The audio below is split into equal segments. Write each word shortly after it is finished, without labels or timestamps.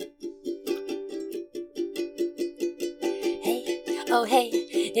oh hey,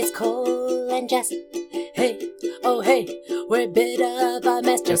 it's Cole and Jess. Hey, oh hey, we're a bit of a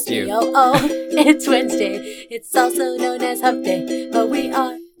mess. Just you. oh, it's Wednesday. It's also known as Hump Day, but we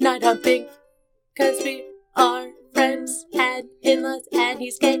are not humping, 'cause we are friends and in-laws, and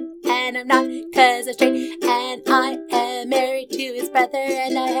he's gay, and I'm not, 'cause I'm straight, and I am married to his brother,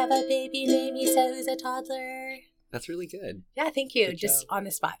 and I have a baby named Issa who's a toddler. That's really good. Yeah, thank you. Good Just job. on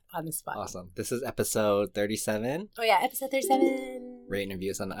the spot. Awesome. This is episode 37. Oh yeah, episode 37. Rate and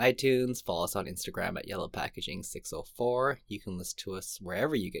review us on iTunes. Follow us on Instagram at yellowpackaging604. You can listen to us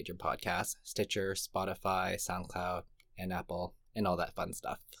wherever you get your podcasts. Stitcher, Spotify, SoundCloud, and Apple, and all that fun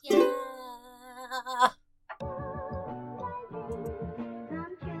stuff. Yeah.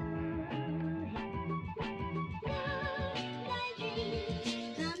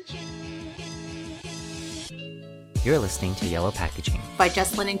 You're listening to Yellow Packaging, By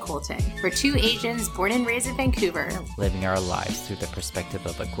Jocelyn and Colton. We're two Asians born and raised in Vancouver. living our lives through the perspective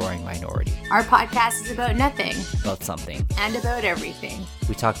of a growing minority. Our podcast is about nothing About something. and about everything,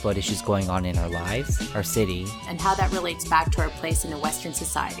 We talk about issues going on in our lives, our city, and how that relates back to our place in a Western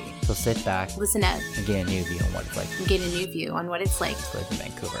society. so sit back Listen up and get a new view on what it's like and get a new view on what it's like to live in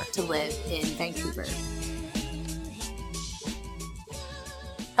Vancouver. to live in Vancouver.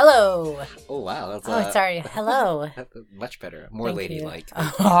 Hello. Oh, wow. That's Oh, sorry. Hello. much better. More Thank you. ladylike.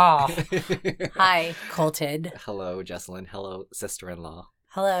 Oh. Hi, Colton. Hello, Jocelyn. Hello, sister-in-law.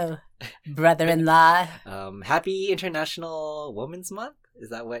 Hello, brother-in-law. Happy International Women's Month? Is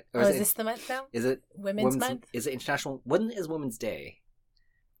that what? Oh, is this the month now? Is it Women's Month? Is it International? When is Women's Day?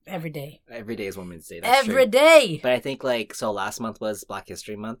 Every day. Every day is Women's Day. That's Every true. day. But I think last month was Black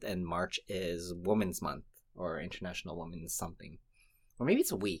History Month, and March is Women's Month or International Women's something, or maybe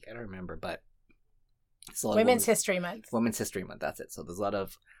it's a week. I don't remember, but it's a lot of Women's History Month. Women's History Month. That's it. So there's a lot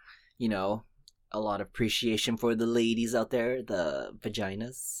of, a lot of appreciation for the ladies out there, the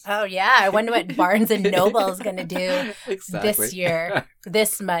vaginas. Oh, yeah. I wonder what Barnes & Noble is going to do Exactly. this year,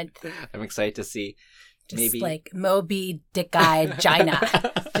 this month. I'm excited to see. Just Maybe. like Moby Dick-eyed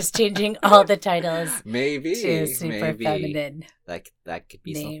Gina. Just changing all the titles Maybe to super maybe. feminine That could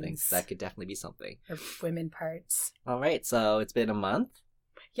be something. names. That could definitely be something. or women parts. All right, so it's been a month.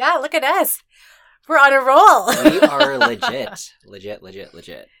 Yeah, look at us. We're on a roll. We are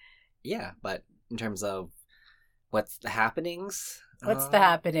legit. Yeah, but in terms of what's the happenings? What's the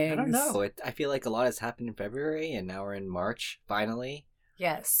happenings? I don't know. I feel like a lot has happened in February, and now we're in March, finally.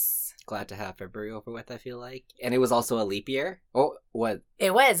 Yes. Glad to have February over with, I feel like. And it was also a leap year. Oh, what?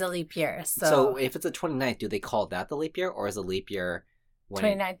 It was a leap year. So if it's a 29th, do they call that the leap year, or is a leap year when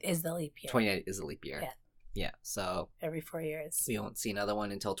 29th is the leap year. 29th is a leap year? Yeah. Yeah, so Every 4 years. we won't see another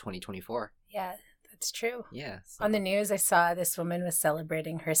one until 2024. Yeah, that's true. Yeah. so- On the news, I saw this woman was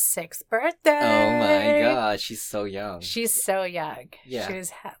celebrating her 6th birthday. Oh my god, she's so young. She's so young. Yeah. She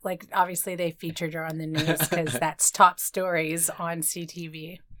was obviously they featured her on the news because that's top stories on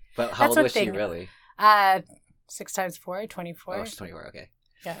CTV. But how That's old one was she thing. really? 6 times 4, 24. Oh, she's 24, okay.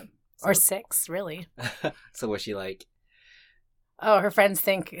 Yeah. So- Or 6, really. So was she like, Oh, her friends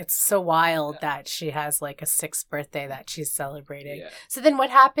think it's so wild that she has like a 6th birthday that she's celebrating. yeah. So then what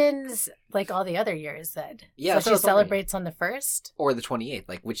happens like all the other years then? Yeah, that's So what I she was wondering. celebrates on the 1st? Or the 28th?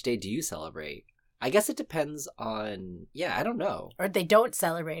 Like, which day do you celebrate? I guess it depends on, yeah, I don't know. Or they don't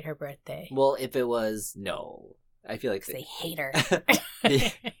celebrate her birthday? Well, if it was, no. I feel like 'Cause they hate her.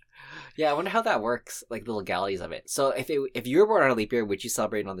 Yeah, I wonder how that works, like the legalities of it. So if you were born on a leap year, would you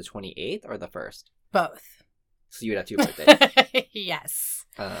celebrate on the 28th or the 1st? Both. So you would have two birthdays. Yes.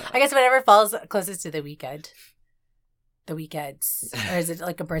 Uh, I guess whatever falls closest to the weekend. The weekends. Or is it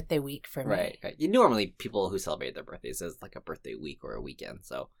like a birthday week for me? right. Normally, people who celebrate their birthdays is like a birthday week or a weekend.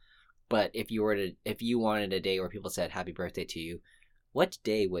 So, but if you wanted a day where people said happy birthday to you, what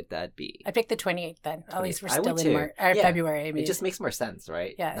day would that be? I picked the 28th then. At least we're 28th. I still would in too. March, or Yeah. February. I mean. It just makes more sense,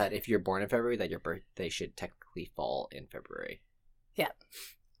 right? Yeah. That if you're born in February, that your birthday should technically fall in February.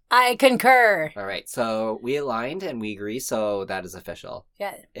 I concur. All right, so we aligned and we agree, so that is official.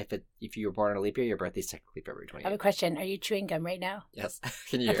 Yeah. If you were born on a leap year, your birthday's technically February I have a 28th. question. Are you chewing gum right now? Yes.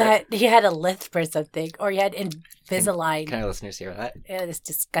 Can you I hear it? thought you had a lisp or something. Or you had Invisalign. Can our listeners hear that? It is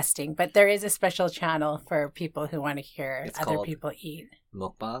disgusting. But there is a special channel for people who want to hear It's other called- people eat.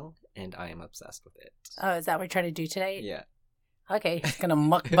 Mukbang, and I am obsessed with it. Oh, is that what we're trying to do today? Yeah. Okay. Just going to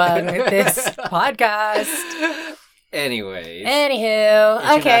mukbang this podcast. Anyways. Anywho.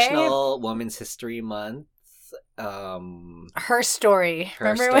 Okay. International Women's History Month. Her story.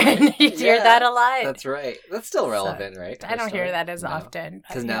 Her Remember story. when you hear Yeah, that a lot? That's right. That's still relevant, right? I don't hear that as often.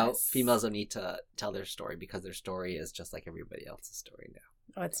 Because now Yes. females don't need to tell their story because their story is just like everybody else's story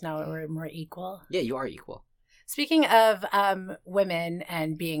now. Oh, it's now we're more equal. Yeah, you are equal. Speaking of women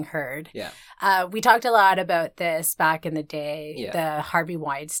and being heard, Yeah. We talked a lot about this back in the day, Yeah. the Harvey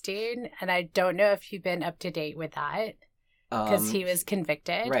Weinstein, and I don't know if you've been up to date with that because he was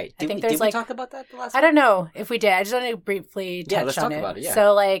convicted. Right. I think did there's we talk about that the last I don't know if we did. I just want to briefly touch let's on talk it. about it, yeah.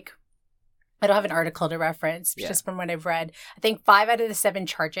 So, like, I don't have an article to reference, Yeah. just from what I've read. I think 5 out of the 7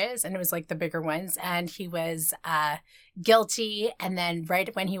 charges, and it was like the bigger ones, and he was guilty. And then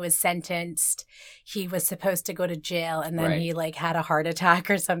right when he was sentenced, he was supposed to go to jail, and then Right. he like had a heart attack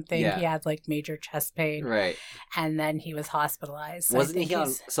or something. Yeah. He had like major chest pain, Right. and then he was hospitalized. So I Wasn't think he on?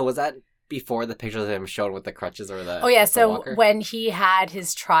 he's- So was that before the pictures of him shown with the crutches or the? Oh yeah, the so walker? when he had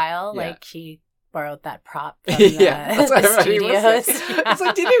his trial, Yeah. like he borrowed that prop from Yeah, that's what the everybody was studios. saying. It's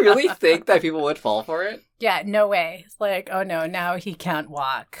like, did he really think that people would fall for it? Yeah, no way. It's like, oh no, now he can't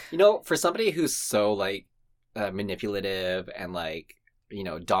walk. You know, for somebody who's so like manipulative and like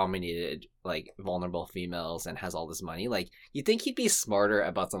dominated like vulnerable females and has all this money, like you think he'd be smarter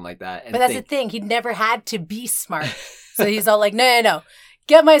about something like that. And But that's the thing. He never had to be smart. So he's all like, no.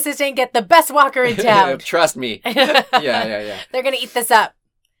 Get my assistant, get the best walker in town. Trust me. Yeah. They're going to eat this up.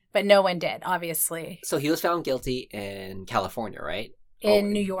 But no one did, obviously. So he was found guilty in California, right?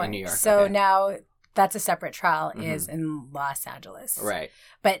 In New York. In New York. So okay. now that's a separate trial, Mhm. is in Los Angeles. Right.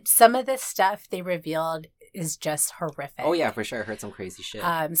 But some of the stuff they revealed is just horrific. Oh yeah, for sure. I heard some crazy shit.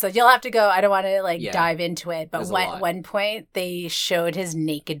 So you'll have to go. I don't want to like Yeah. dive into it, but There's a lot. at one point they showed his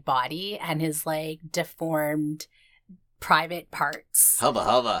naked body and his like deformed private parts.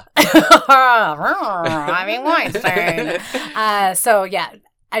 Hubba. I mean, Weinstein. So yeah,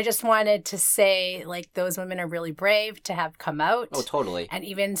 I just wanted to say like those women are really brave to have come out. Oh, totally. And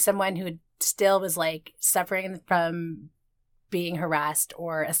even someone who still was like suffering from being harassed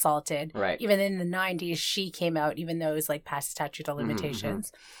or assaulted. Right. Even in the 90s, she came out, even though it was like past statute of Mhm,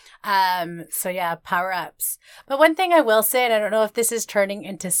 limitations. So yeah, power ups. But one thing I will say, and I don't know if this is turning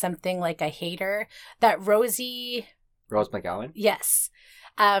into something like a hater, that Rosie, Rose McGowan? yes.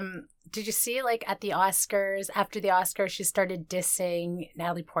 Did you see like at the Oscars, after the Oscars, she started dissing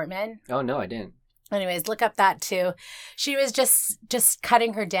Natalie Portman? Oh no, I didn't. Anyways, look up that too. She was just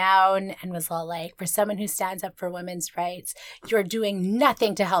cutting her down and was all like, for someone who stands up for women's rights, you're doing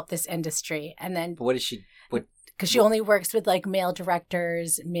nothing to help this industry. And then But what is she? What because she only works with like male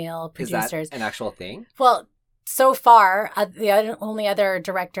directors, male is producers. that an actual thing? Well, so far, only other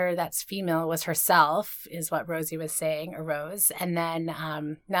director that's female was herself, is what Rosie was saying, or Rose. And then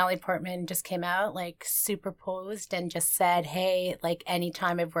Natalie Portman just came out, like, superposed and just said, hey, like,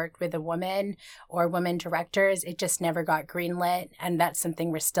 anytime I've worked with a woman or women directors, it just never got greenlit. And that's something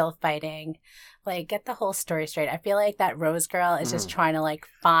we're still fighting. Like, get the whole story straight. I feel like that Rose girl is just trying to, like,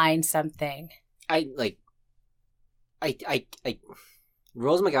 find something.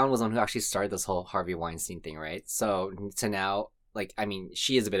 Rose McGowan was the one who actually started this whole Harvey Weinstein thing, right? So to now, like, I mean,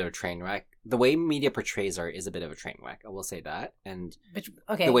 she is a bit of a train wreck. The way media portrays her is a bit of a train wreck. I will say that. And But,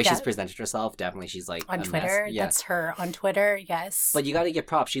 okay, the way yeah, she's presented herself, definitely she's like on a Twitter. mess. Yeah. That's her on Twitter, yes. But you got to give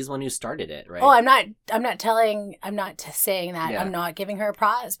props. She's the one who started it, right? Oh, I'm not saying that. Yeah. I'm not giving her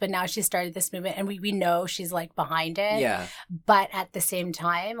props, but now she started this movement and we know she's like behind it. Yeah. But at the same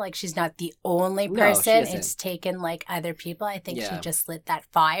time, like she's not the only No, she person. isn't. It's taken like other people. I think Yeah. she just lit that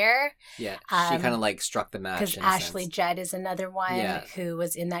fire. Yeah. She Um, kind of like struck the match. Because in a Ashley sense. Judd is another one Yeah. who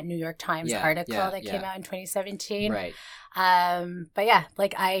was in that New York Times Yeah, article yeah, that yeah. came out in 2017. Right. But yeah,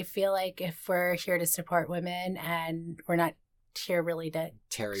 like I feel like if we're here to support women and we're not here really to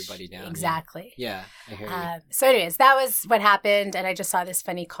Tear everybody down. yeah. exactly. Yeah. I hear you. So anyways, that was what happened. And I just saw this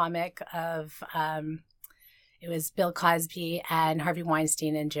funny comic of it was Bill Cosby and Harvey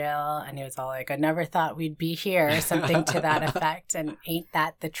Weinstein in jail. And he was all like, I never thought we'd be here, or something to that effect. And ain't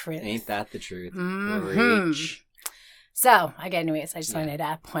that the truth? Ain't that the truth? Mhm. Preach. So, again, anyways, I just Yeah. wanted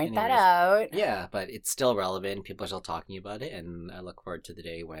to point that Anyways. out. Yeah, but it's still relevant. People are still talking about it, and I look forward to the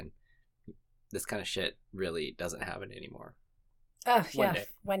day when this kind of shit really doesn't happen anymore. Oh, One yeah, day.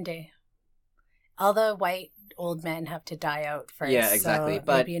 one day. All the white old men have to die out first. Yeah, exactly, So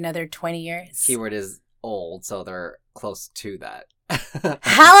but- maybe another 20 years. Keyword is old, so they're close to that.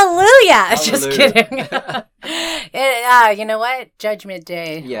 Hallelujah! Just Hallelujah. kidding. You know what? Judgment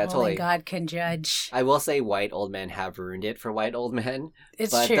Day. Yeah, Only totally. God can judge. I will say white old men have ruined it for white old men,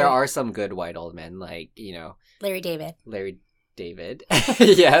 It's but true. there are some good white old men, like, Larry David. Larry David.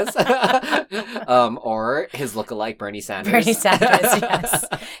 Yes. Or his lookalike, Bernie Sanders. Bernie Sanders, yes.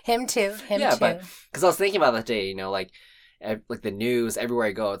 Him too. Him Yeah, too. but- Because I was thinking about that day, like the news, everywhere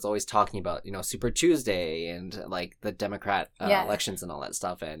I go, it's always talking about, Super Tuesday and like the Democrat Yeah. elections and all that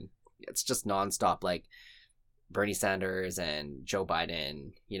stuff. And it's just nonstop, like Bernie Sanders and Joe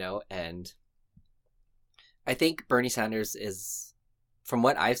Biden, and I think Bernie Sanders is, from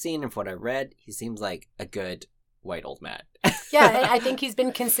what I've seen and from what I've read, he seems like a good white old man. Yeah, I think he's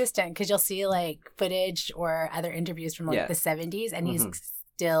been consistent because you'll see like footage or other interviews from like the 70s and he's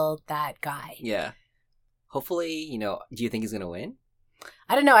still that guy. Yeah. Hopefully, do you think he's going to win?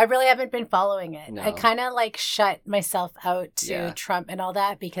 I don't know. I really haven't been following it. No. I kind of like shut myself out to Yeah. Trump and all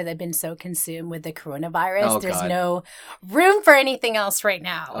that because I've been so consumed with the coronavirus. Oh, There's God. no room for anything else right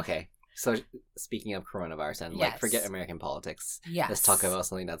now. Okay. So speaking of coronavirus and Yes. forget American politics, Yes. let's talk about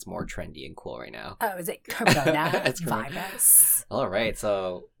something that's more trendy and cool right now. Oh, is it corona It's corona. virus? All right.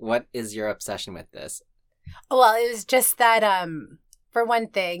 So what is your obsession with this? Well, it was just that, for one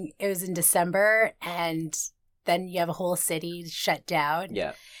thing, it was in December and then you have a whole city shut down.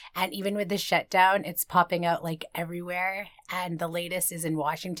 Yeah. And even with the shutdown, it's popping out like everywhere. And the latest is in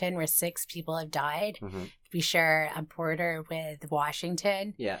Washington where 6 people have died. hmm We share a border with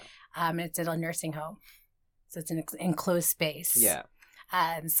Washington. Yeah. It's at a nursing home. So it's an enclosed space. Yeah.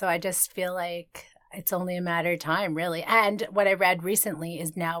 So I just feel like it's only a matter of time, really. And what I read recently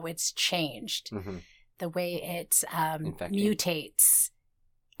is now it's changed. hmm The way it Infecting. mutates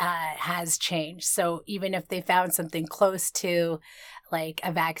has changed. So even if they found something close to like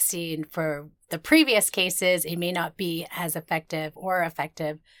a vaccine for the previous cases, it may not be as effective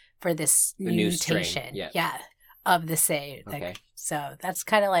for this The new strain, mutation. yeah. Of the same. Okay. So that's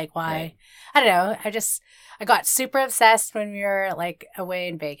kind of like why, Right. I don't know. I got super obsessed when we were like away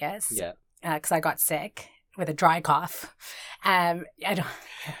in Vegas. Yeah. Because I got sick with a dry cough. I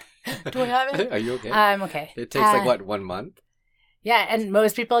don't. Do I have it? Are you okay? I'm okay. It takes 1 month? Yeah, and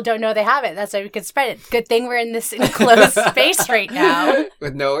most people don't know they have it. That's why we could spread it. Good thing we're in this enclosed space right now.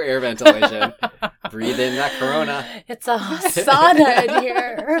 With no air ventilation. Breathe in that corona. It's a sauna in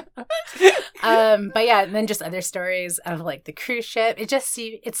here. But yeah, and then just other stories of like the cruise ship.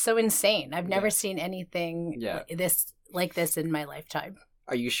 It's so insane. I've never Yeah. seen anything Yeah. like this in my lifetime.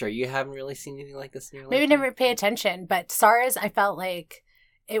 Are you sure you haven't really seen anything like this in your life? Maybe never pay attention, but SARS, I felt like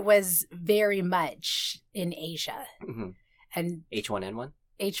it was very much in Asia. hmm And H1N1?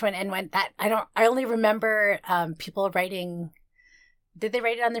 H1N1, that I only remember people writing. Did they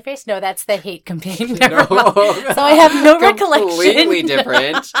write it on their face? No, that's the hate campaign. Never mind. So I have no recollection. Completely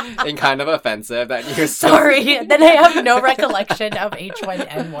different and kind of offensive that you're so... Sorry. Then I have no recollection of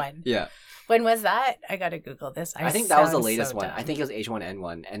H1N1. Yeah. When was that? I gotta Google this. I think that was the sound latest so one. dumb. I think it was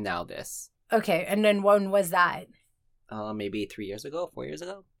H1N1 and now this. Okay, and then when was that? Maybe 3 years ago, 4 years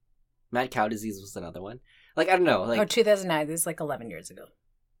ago? Mad cow disease was another one. I don't know. 2009. This is like 11 years ago.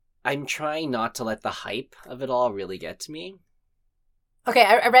 I'm trying not to let the hype of it all really get to me. Okay,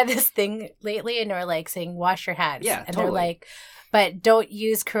 I read this thing lately and they're like saying wash your hands. Yeah, and totally. they're like, but don't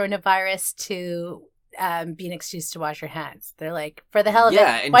use coronavirus to be an excuse to wash your hands. They're like, for the hell of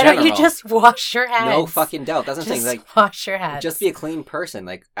Yeah, it, in why don't you general. just wash your hands? No fucking doubt. That's what I'm Just saying. wash your hands. Just be a clean person.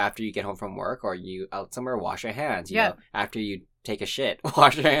 After you get home from work or you out somewhere, wash your hands. You Yeah. know, after you take a shit,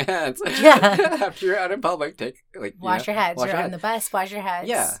 wash your hands. Yeah. After you're out in public, wash your hands. wash You're your on the bus, wash your hands.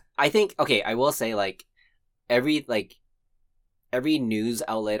 Yeah. I think, okay, I will say, every news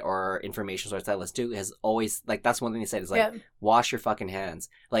outlet or information source that I listen to has always, that's one thing they said is, Yeah. wash your fucking hands.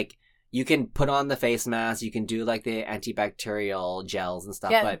 You can put on the face mask, you can do, the antibacterial gels and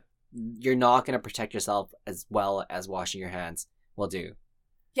stuff, Yeah. but you're not going to protect yourself as well as washing your hands will do.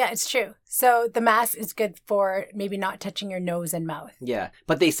 Yeah, it's true. So the mask is good for maybe not touching your nose and mouth. Yeah.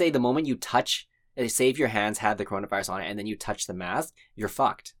 But they say the moment you touch, say if your hands have the coronavirus on it and then you touch the mask, you're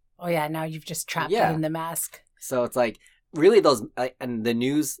fucked. Oh yeah, now you've just trapped Yeah. it in the mask. So it's really those, and the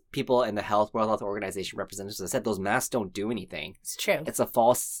news people and the World Health Organization representatives have said those masks don't do anything. It's true. It's a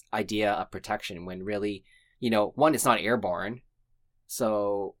false idea of protection when really, one, it's not airborne.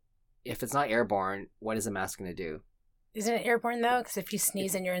 So if it's not airborne, what is a mask going to do? Isn't it airborne though? Because if you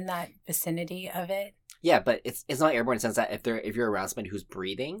sneeze and you're in that vicinity of it. Yeah, but it's not airborne in the sense that if you're around somebody who's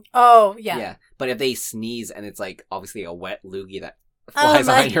breathing. Oh yeah. But if they sneeze and it's obviously a wet loogie that Oh flies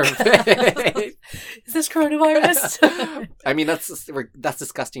my on your God. face. Is this coronavirus? I mean, that's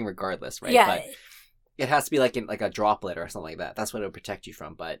disgusting regardless, right? Yeah. But it has to be like a droplet or something like that. That's what it'll protect you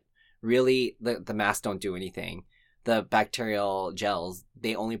from. But really, the masks don't do anything. The bacterial gels,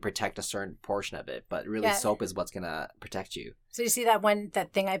 they only protect a certain portion of it. But really, Yeah. soap is what's going to protect you. So you see that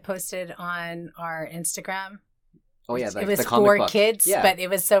thing I posted on our Instagram? Oh, yeah. It was the comic for book. kids, Yeah. but it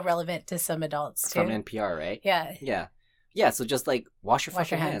was so relevant to some adults too. From NPR, right? Yeah. Yeah. Yeah, so just wash your Wash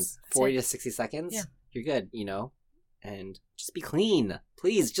fucking your hands. hands. That's 40 it. to 60 seconds. Yeah. You're good, and just be clean.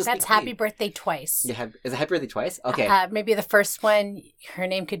 Please, just That's be clean. happy birthday twice. Yeah, is it happy birthday twice? Okay. Maybe the first one, her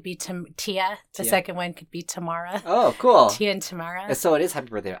name could be Tia. The Tia. second one could be Tamara. Oh, cool. Tia and Tamara. So it is happy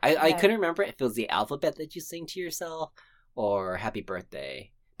birthday. I Yeah. couldn't remember if it was the alphabet that you sing to yourself or happy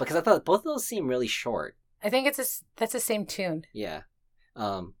birthday. Because I thought both of those seem really short. I think that's the same tune. Yeah.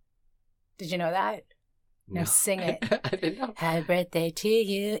 Did you know that? No, sing it. I didn't know. Happy birthday to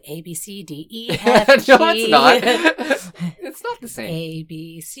you, A, B, C, D, E, F, G. No, it's not. It's not the same. A,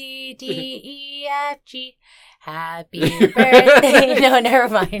 B, C, D, E, F, G. Happy birthday. No, never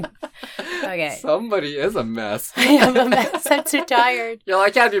mind. Okay. Somebody is a mess. I am a mess. I'm too tired. You're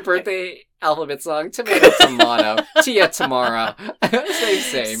like, happy birthday alphabet song. Tomato, tomato. Tia, tomorrow.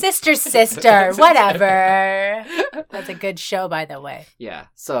 Same. Sister, whatever. That's a good show, by the way. Yeah.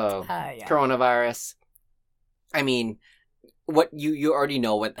 So, Yeah. coronavirus. I mean, what you already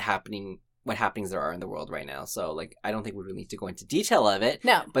know what happenings there are in the world right now. So, like, I don't think we really need to go into detail of it.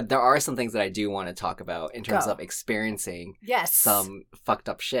 No. But there are some things that I do want to talk about in terms Go. of experiencing Yes. some fucked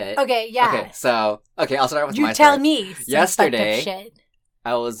up shit. Okay, yeah. Okay, so, I'll start with my You tell story. me. some Yesterday- fucked up shit.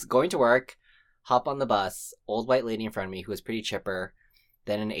 I was going to work, hop on the bus, old white lady in front of me who was pretty chipper,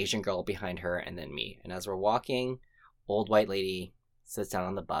 then an Asian girl behind her, and then me. And as we're walking, old white lady sits down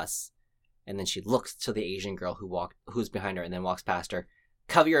on the bus, and then she looks to the Asian girl who's behind her and then walks past her.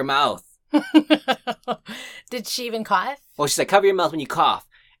 Cover your mouth. Did she even cough? Well, she said, cover your mouth when you cough.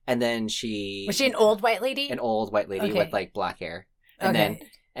 And then Was she an old white lady? an old white lady Okay. with like black hair. And Okay.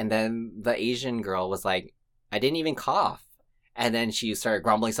 then the Asian girl was like, I didn't even cough. And then she started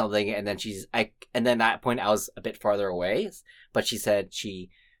grumbling something, and then and then at that point I was a bit farther away, but she said she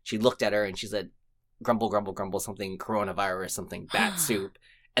looked at her and she said, grumble, grumble, grumble, something coronavirus, something bat soup.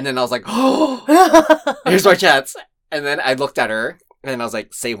 And then I was like, oh, here's my chance. And then I looked at her, and then I was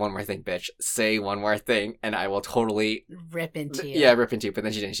like, say one more thing, bitch. Say one more thing, and I will totally Rip into you. yeah, rip into you. But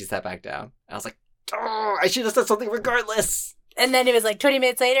then she didn't. She sat back down. I was like, oh, I should have said something regardless. And then it was like 20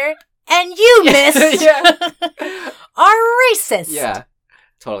 minutes later, and you missed. Yeah. Are racist. Yeah,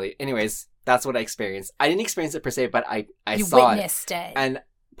 totally. Anyways, that's what I experienced. I didn't experience it per se, but I You saw witnessed it. and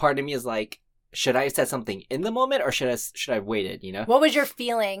part of me is like, should I have said something in the moment or should I have waited? You know? What was your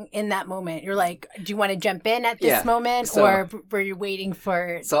feeling in that moment? You're like, do you want to jump in at this Yeah. moment, So- or were you waiting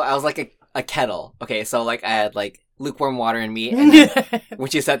for? So I was like a kettle. Okay, so like I had like lukewarm water in me, and then when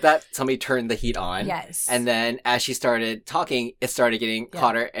she said that, somebody turned the heat on. Yes. And then as she started talking, it started getting Yeah.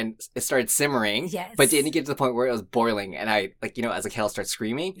 hotter and it started simmering. Yes. But didn't get to the point where it was boiling, and I like as a kettle starts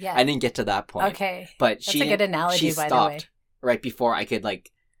screaming. Yeah. I didn't get to that point. Okay. But That's a good analogy, she by stopped the way. right before I could like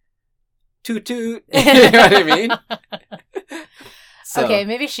toot toot. You know what I mean? So, Okay,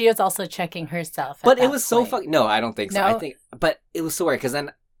 maybe she was also checking herself. at but it that was so point. No, I don't think so. No? I think, but it was so weird because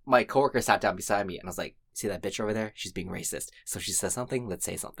then my coworker sat down beside me and I was like, "See that bitch over there? She's being racist. So if she says something, let's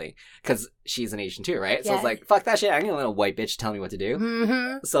say something because she's an Asian too, right?" So I was Yeah. like, "Fuck that shit! I ain't gonna let a white bitch tell me what to do."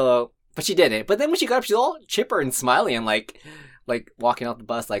 Mm-hmm. So, but she didn't. But then when she got up, she's all chipper and smiley and like walking out the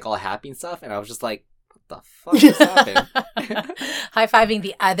bus, like all happy and stuff. And I was just like, "What the fuck just happened?" High fiving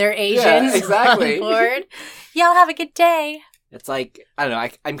the other Asians exactly. on board. Y'all have a good day. It's like, I don't know,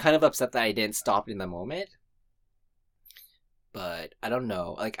 I'm kind of upset that I didn't stop in the moment. But I don't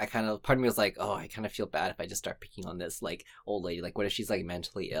know. Like, part of me was like, oh, I kind of feel bad if I just start picking on this, like, old lady. Like, what if she's, like,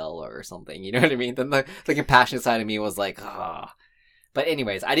 mentally ill or something? You know what I mean? Then the compassionate side of me was like, oh. But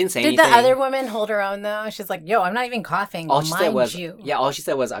anyways, I didn't say Did anything. the other woman hold her own, though? She's like, yo, I'm not even coughing. All she Mind said was, you. yeah, all she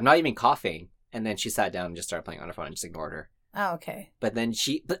said was, I'm not even coughing. And then she sat down and just started playing on her phone and just ignored her. Oh, okay. But then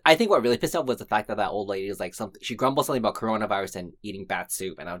but I think what really pissed me off was the fact that old lady was like she grumbled something about coronavirus and eating bat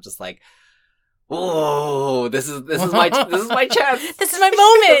soup, and I was just like, "Oh, this is my chance. This is my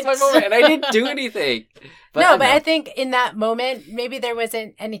moment. This is my moment." And I didn't do anything. But I think in that moment, maybe there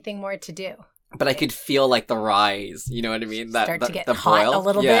wasn't anything more to do. But I could feel like the rise. You know what I mean? Start to get the hot boil. a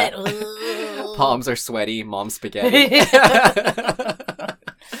little Yeah. bit. Ooh. Palms are sweaty. Mom's spaghetti.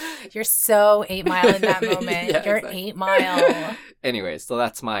 You're so 8 Mile in that moment. Yeah, You're exactly. 8 Mile. Anyways, so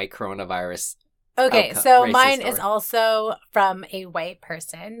that's my coronavirus. Okay, Outcome- so racist mine story. is also from a white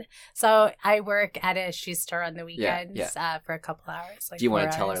person. So I work at a shoe store on the weekends for a couple hours. Like Do you want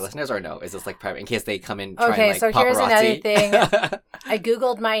 4 to tell our hours. listeners or no? Is this like private in case they come in? Try Okay, and, so like, here's another paparazzi? thing. I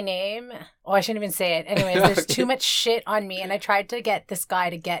Googled my name. Oh, I shouldn't even say it. Anyways, there's Okay. too much shit on me. And I tried to get this guy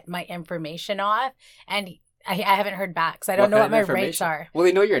to get my information off. And I haven't heard back. So I don't know what kind my of rates information? are. Well,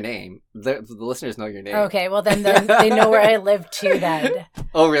 they know your name. The listeners know your name. Okay, well, then they know where I live too then.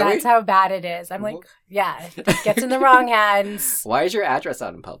 Oh, really? That's how bad it is. I'm like, yeah, it gets in the wrong hands. Why is your address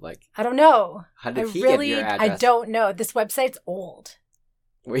out in public? I don't know. How did I he really, get your I address? don't know. This website's old.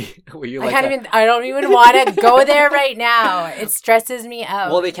 Were you like I don't even want to go there right now. It stresses me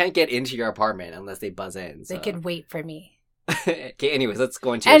out. Well, they can't get into your apartment unless they buzz in. So. They could wait for me. Okay, anyways, let's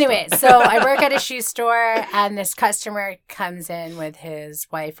go into your Anyway, stuff. so I work at a shoe store, and this customer comes in with his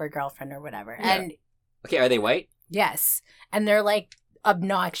wife or girlfriend or whatever. Yeah. And Okay, are they white? yes, and they're like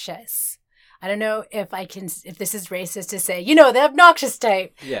obnoxious. I don't know if this is racist to say, the obnoxious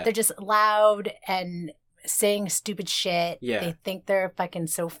type. Yeah. They're just loud and saying stupid shit. Yeah. They think they're fucking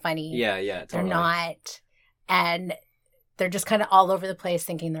so funny. Yeah, They're totally. not. And they're just kind of all over the place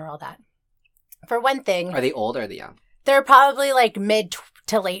thinking they're all that. For one thing, Are they old or are they young? they're probably like mid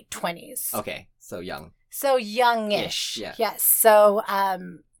to late 20s. Okay, so young. So youngish. Yeah. Yes. So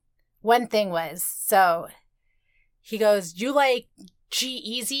one thing was, so he goes, "You like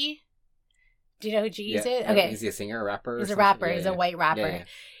G-Eazy?" Do you know who G-Eazy is? Okay. Is he a singer, a rapper? or He's a something? rapper. Yeah, He's yeah. a white rapper. Yeah, yeah.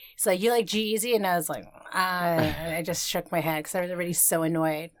 He's like, "You like G-Eazy?" And I was like, I just shook my head because I was already so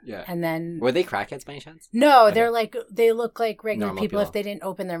annoyed. Yeah. And then Were they crackheads by any chance? no, Okay. they're like, they look like regular Normal people people. if they didn't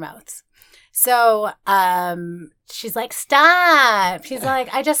open their mouths. So she's like, "Stop." She's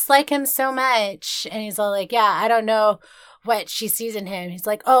like, "I just like him so much." And he's all like, "Yeah, I don't know what she sees in him." He's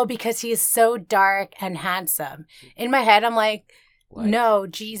like, "Oh, because he's so dark and handsome." In my head, I'm like, What? no,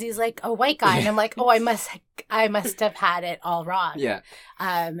 Jeezy's like a white guy. And I'm like, oh, I must have had it all wrong. Yeah.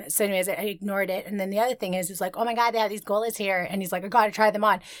 So anyways, I ignored it. And then the other thing is, he's like, "Oh my God, they have these golas here." And he's like, "I got to try them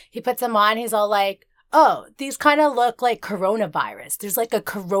on." He puts them on. He's all like, "Oh, these kind of look like coronavirus. There's like a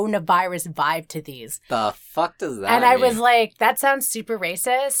coronavirus vibe to these." The fuck does that And I mean? was like, that sounds super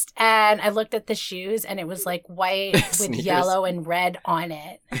racist. And I looked at the shoes and it was like white with Sneakers. yellow and red on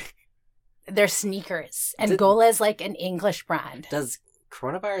it. They're sneakers. And Did- Gola is like an English brand. Does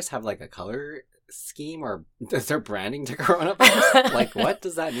coronavirus have like a color scheme or is there branding to coronavirus? Like, what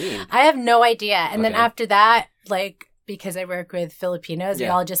does that mean? I have no idea. And then Okay. after that, like, because I work with Filipinos, they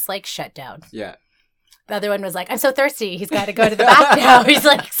Yeah. all just like shut down. Yeah. The other one was like, "I'm so thirsty. He's got to go to the bath now." He's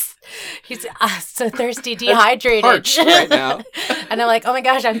like, he's so thirsty, dehydrated. Parched right now. And I'm like, "Oh my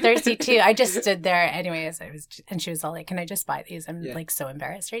gosh, I'm thirsty too." I just stood there. Anyways, and she was all like, "Can I just buy these?" I'm Yeah. like so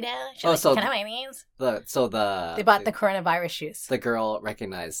embarrassed right now. She's Oh, like, so- "Can I buy these?" They bought the coronavirus shoes. the girl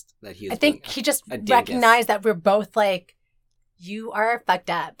recognized that he was I think being he just a dingus. recognized that we're both like, "You are fucked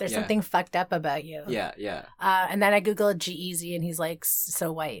up. There's Yeah. something fucked up about you." Yeah. And then I googled G-Eazy and he's like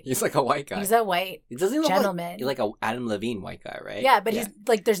so white. He's like a white guy. He's a white He doesn't look gentleman. like a Adam Levine white guy, right? Yeah, but he's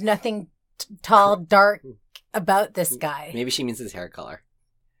like, there's nothing tall, dark about this guy. Maybe she means his hair color.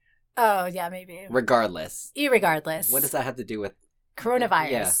 Oh, yeah, maybe. Regardless, Irregardless. what does that have to do with? Coronavirus.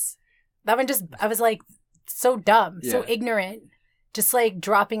 Yeah. That one just, I was like, so dumb, so Yeah. ignorant. Just like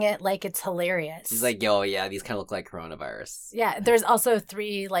dropping it like it's hilarious. He's like, yo, yeah, these kind of look like coronavirus. Yeah, there's also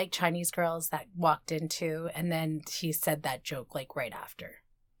 3 like Chinese girls that walked in too, and then he said that joke like right after.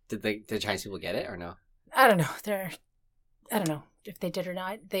 Did Chinese people get it or no? I don't know. I don't know if they did or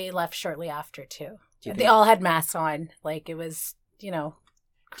not. They left shortly after too. Do you They think- all had masks on. Like it was,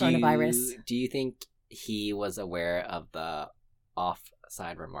 coronavirus. Do you think he was aware of the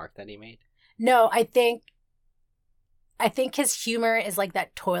offside remark that he made? No, I think his humor is like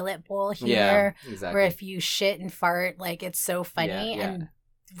that toilet bowl humor exactly. where if you shit and fart, like it's so funny. Yeah. And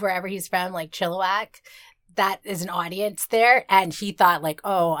wherever he's from, like Chilliwack, that is an audience there. And he thought like,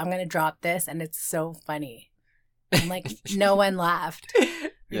 "Oh, I'm going to drop this. And it's so funny." And like no one laughed.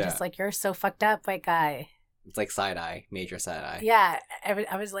 You're just like, "You're so fucked up, white guy." It's like side eye, major side eye. Yeah.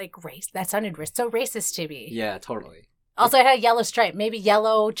 I was like, race. That sounded so racist to me. Yeah, totally. Also, it had a yellow stripe. Maybe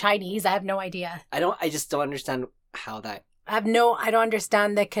yellow Chinese. I have no idea. I just don't understand how that. I don't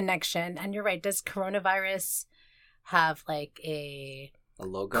understand the connection. And you're right. Does coronavirus have like a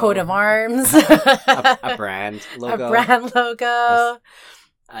logo, coat of arms? a brand logo, A brand logo.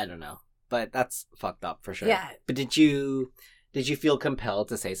 I don't know, but that's fucked up for sure. Yeah. But did you feel compelled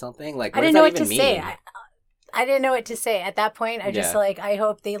to say something? Like, I what didn't does know that what to even say. mean? I didn't know what to say. At that point, I just Yeah. like, I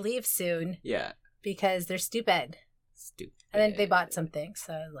hope they leave soon Yeah. because they're stupid. Stupid. And then they bought something.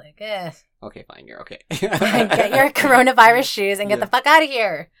 So I was like, Okay, fine. You're okay. get your coronavirus shoes and get Yeah. the fuck out of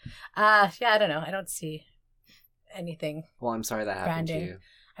here. Yeah, I don't know. I don't see anything. Well, I'm sorry that happened Branding. to you.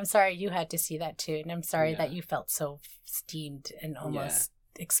 I'm sorry you had to see that too. And I'm sorry Yeah. that you felt so steamed and almost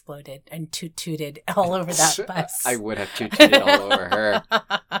exploded and tooted all over that bus. I would have tooted all over her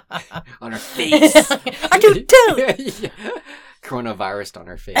on her face. I toot toot. Yeah. Coronavirus on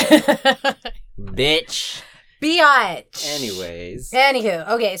her face, bitch. Biatch. Anyways, Anywho,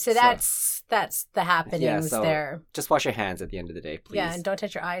 okay, so So- that's the happenings so there. just wash your hands at the end of the day, please. Yeah, and don't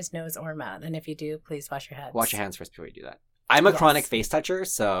touch your eyes, nose, or mouth. And if you do, please wash your hands. Wash your hands first before you do that. I'm a Yes. chronic face toucher,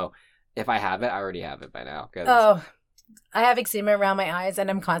 so if I have it, I already have it by now. 'cause- Oh, I have eczema around my eyes, and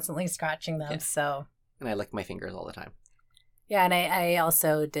I'm constantly scratching them. Yeah. So And I lick my fingers all the time. yeah, and I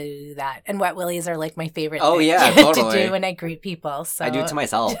also do that. And wet willies are like my favorite. Oh, thing yeah, to totally. do when I greet people. So I do it to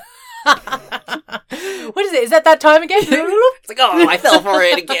myself. What is it? Is that time again? It's like, oh, I fell for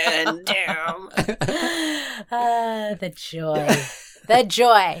it again. Damn. The joy. The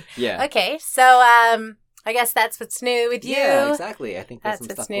joy. Yeah. Okay, so I guess that's what's new with you. Yeah, exactly. I think there's That's some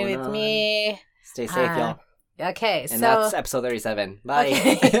what's stuff new going with on. me. Stay safe, y'all. Okay, And so that's episode 37. Bye.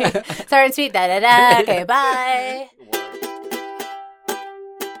 okay. Sorry and sweet. Da da da. Okay, bye.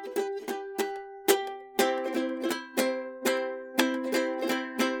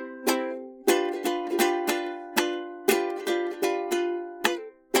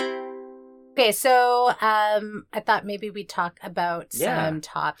 Okay, so I thought maybe we'd talk about Yeah. some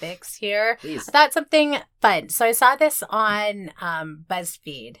topics here. Please. I thought something fun. So I saw this on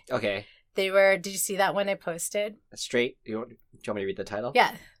BuzzFeed. Okay. Did you see that one I posted? Straight. Do you want me to read the title?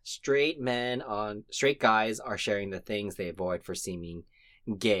 Yeah. Straight guys are sharing the things they avoid for seeming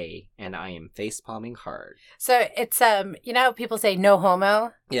gay, and I am facepalming hard. So it's people say no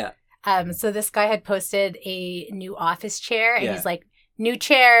homo. Yeah. So this guy had posted a new office chair, and Yeah. he's like, new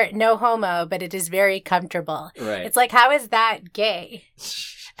chair, no homo, but it is very comfortable. Right. It's like, how is that gay?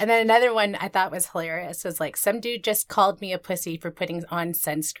 And then another one I thought was hilarious was like, some dude just called me a pussy for putting on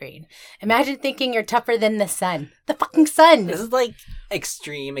sunscreen. Imagine thinking you're tougher than the sun. The fucking sun. This is like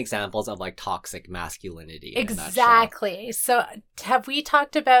extreme examples of like toxic masculinity. in a nutshell. Exactly. So have we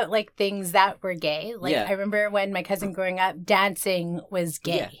talked about like things that were gay? Like Yeah. I remember when my cousin growing up, dancing was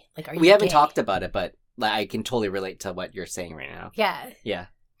gay. Yeah. Like, are you We haven't gay? talked about it, but like, I can totally relate to what you're saying right now. Yeah. Yeah.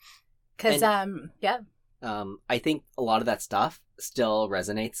 Because, yeah. I think a lot of that stuff still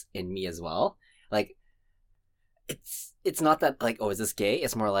resonates in me as well. Like, it's not that like, oh, is this gay?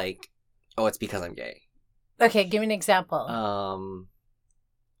 It's more like, oh, it's because I'm gay. Okay, give me an example.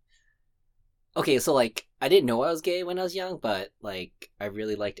 Okay, so like, I didn't know I was gay when I was young, but like, I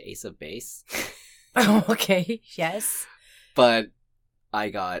really liked Ace of Base. Oh, okay. Yes. But I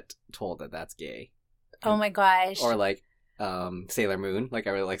got told that that's gay. Oh my gosh. Or like, Sailor Moon. Like,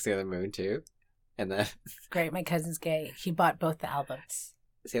 I really like Sailor Moon too. And then Great. My cousin's gay. He bought both the albums.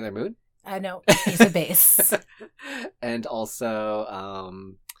 Sailor Moon? I know. He's a bass. And also,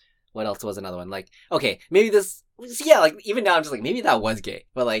 what else was another one? Like, okay, maybe this, yeah, like, even now I'm just like, maybe that was gay.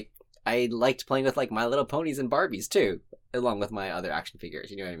 But like, I liked playing with like My Little Ponies and Barbies too, along with my other action figures,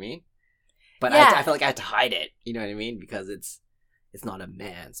 you know what I mean? But Yeah. I feel like I had to hide it, you know what I mean? Because it's not a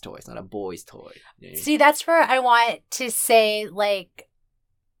man's toy, it's not a boy's toy. You know what I mean? See, that's where I want to say, like,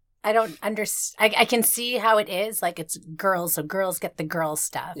 I don't understand. I can see how it is. Like, it's girls, so girls get the girl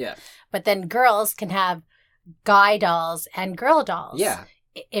stuff. Yeah. But then girls can have guy dolls and girl dolls. Yeah,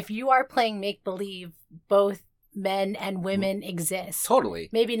 If you are playing make-believe, both men and women exist. totally.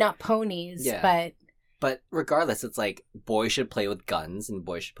 Maybe not ponies, Yeah. but But regardless, it's like boys should play with guns and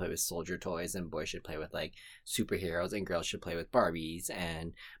boys should play with soldier toys and boys should play with like superheroes and girls should play with Barbies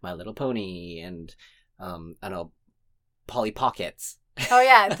and My Little Pony and I don't know, Polly Pockets. oh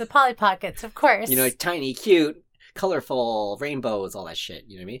yeah, the Polly Pockets, of course. You know, like tiny, cute, colorful, rainbows, all that shit.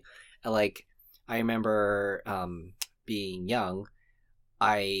 You know what I mean? Like, I remember being young.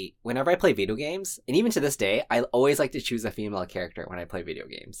 Whenever I play video games, and even to this day, I always like to choose a female character when I play video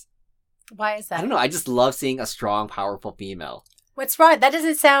games. Why is that? I don't know. I just love seeing a strong, powerful female. What's wrong? That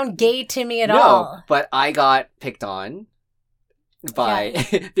doesn't sound gay to me at No, all. but I got picked on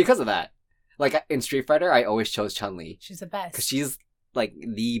by because of that. Like in Street Fighter, I always chose Chun-Li She's the best. because she's like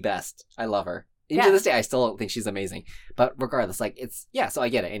the best. I love her. Even Yeah. to this day, I still don't think she's amazing. But regardless, like so I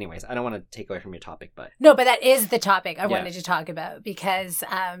get it. Anyways, I don't want to take away from your topic, but No, but that is the topic I Yeah. wanted to talk about because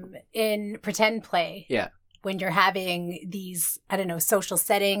in pretend play, Yeah. when you're having these, I don't know, social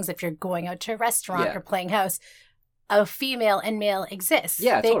settings, if you're going out to a restaurant Yeah. or playing house, a female and male exists.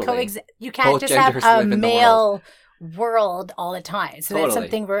 Yeah, they totally. coexist. You can't Both just have genders a live in the male world all the time. So that's Totally.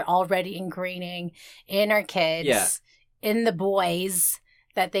 something we're already ingraining in our kids, Yeah. in the boys,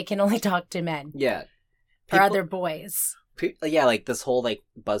 that they can only talk to men yeah, or other boys. yeah, like this whole like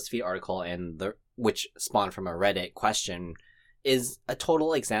BuzzFeed article and which spawned from a Reddit question is a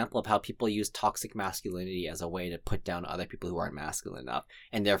total example of how people use toxic masculinity as a way to put down other people who aren't masculine enough,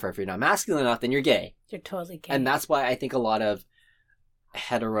 and therefore, if you're not masculine enough, then you're gay. You're totally gay. And that's why I think a lot of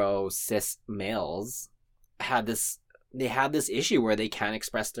hetero cis males have this issue where they can't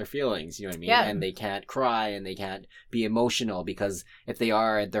express their feelings, you know what I mean? Yeah. And they can't cry and they can't be emotional because if they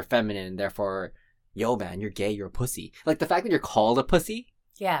are, they're feminine, therefore, yo man, you're gay, you're a pussy. Like the fact that you're called a pussy,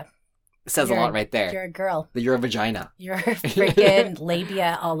 yeah. says a lot right there. You're a girl. That you're a vagina. You're freaking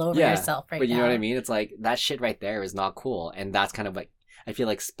labia all over yourself right now. But you know what I mean? It's like, that shit right there is not cool. And that's kind of like, I feel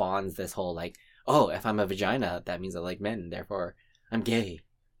like spawns this whole like, oh, if I'm a vagina, that means I like men, therefore I'm gay.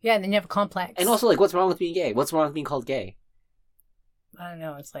 Yeah, and then you have a complex. And also, like, what's wrong with being gay? What's wrong with being called gay? I don't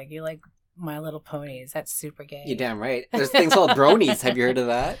know. It's like, you like My Little Ponies. That's super gay. You're damn right. There's things called bronies. Have you heard of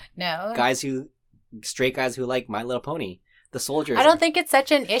that? No. Straight guys who like My Little Pony. The soldiers. I don't think it's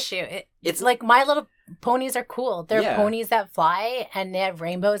such an issue. It's like My Little Ponies are cool. They're ponies that fly and they have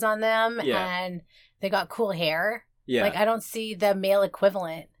rainbows on them and they got cool hair. Yeah. Like, I don't see the male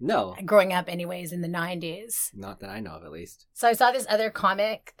equivalent. No. Growing up anyways in the 90s. Not that I know of, at least. So I saw this other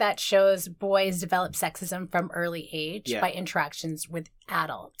comic that shows boys develop sexism from early age by interactions with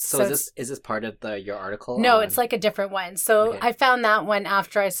adults. So is this part of your article? No, it's like a different one. So I found that one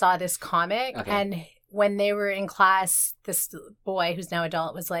after I saw this comic. Okay. And when they were in class, this boy who's now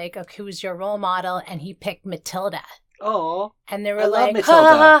adult was like, okay, who's your role model? And he picked Matilda. Oh. And they were like,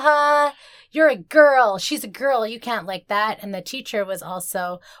 ha ha ha, you're a girl. She's a girl. You can't like that. And the teacher was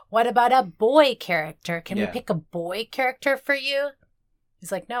also, what about a boy character? Can we pick a boy character for you?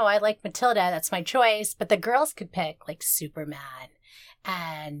 He's like, no, I like Matilda. That's my choice. But the girls could pick like Superman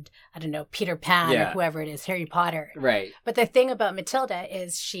and, I don't know, Peter Pan or whoever it is, Harry Potter. Right. But the thing about Matilda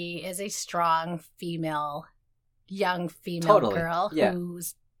is she is a strong young female girl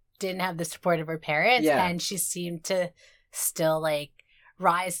who's didn't have the support of her parents and she seemed to still like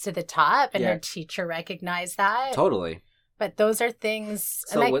rise to the top and her teacher recognized that. Totally. But those are things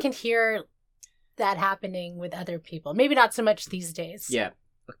and I can hear that happening with other people. Maybe not so much these days. Yeah.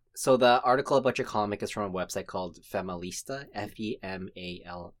 So the article about your comic is from a website called Femalista,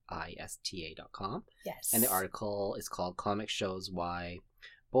 FEMALISTA.com. Yes. And the article is called Comic Shows Why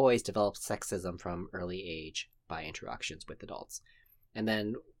Boys Develop Sexism from Early Age by Interactions with Adults. And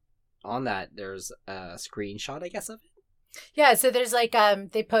then on that, there's a screenshot, I guess, of it. Yeah, so there's like,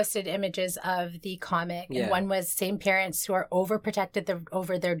 they posted images of the comic. And one was same parents who are overprotected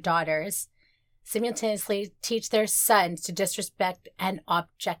over their daughters simultaneously teach their sons to disrespect and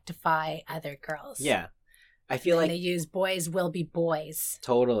objectify other girls. Yeah. I feel like they use boys will be boys.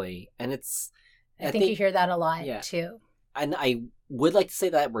 Totally. And I think you hear that a lot too. And I would like to say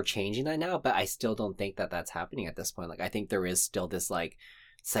that we're changing that now, but I still don't think that that's happening at this point. Like, I think there is still this like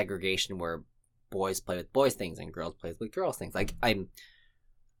segregation where boys play with boys things and girls play with girls things. Like, I'm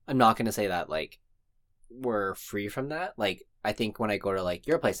not going to say that like we're free from that. Like, I think when I go to like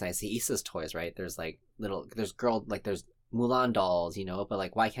your place and I see Issa's toys, right? There's like there's Mulan dolls, you know, but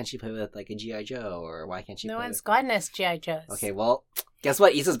like, why can't she play with like a G.I. Joe, or why can't she No one's gotten us G.I. Joes. Okay, well, guess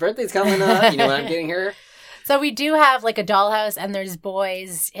what? Issa's birthday's coming up. You know what I'm getting her? So we do have like a dollhouse and there's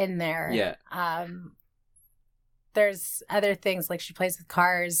boys in there. Yeah. There's other things like she plays with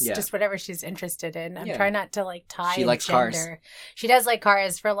cars, just whatever she's interested in. I'm trying not to like tie she likes gender. Cars. She does like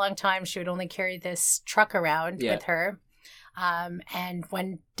cars. For a long time, she would only carry this truck around with her. And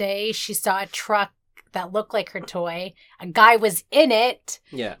one day she saw a truck that looked like her toy. A guy was in it.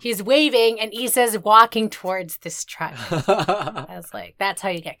 Yeah. He's waving and Issa's walking towards this truck. I was like, that's how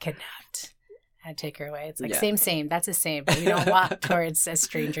you get kidnapped. I'd take her away. It's like, same. That's the same. But you don't walk towards a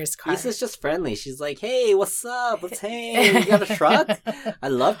stranger's car. Issa's just friendly. She's like, hey, what's up? Let's hang. You got a truck? I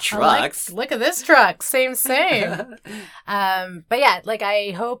love trucks. Look at this truck. Same. But yeah, like,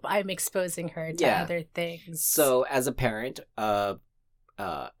 I hope I'm exposing her to other things. So as a parent of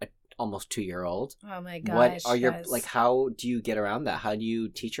almost 2-year-old. Oh my gosh. What are your, like, how do you get around that? How do you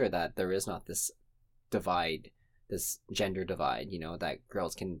teach her that there is not this divide, this gender divide, you know, that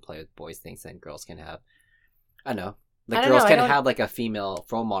girls can play with boys things and girls can have, I don't know, like girls can have like a female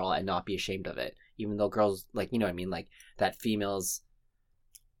role model and not be ashamed of it, even though girls, like, you know what I mean, like that females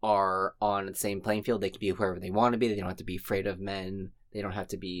are on the same playing field. They can be whoever they want to be. They don't have to be afraid of men. They don't have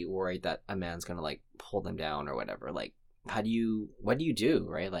to be worried that a man's gonna like pull them down or whatever. Like, what do you do,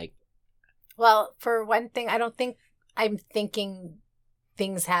 right? Like, well, for one thing, I don't think I'm thinking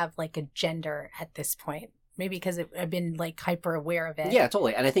things have like a gender at this point. Maybe because I've been like hyper aware of it. Yeah,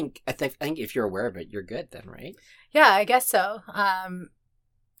 totally. And I think if you're aware of it, you're good then, right? Yeah, I guess so. I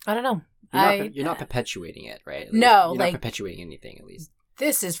don't know. You're not perpetuating it, right? No, you're like not perpetuating anything, at least.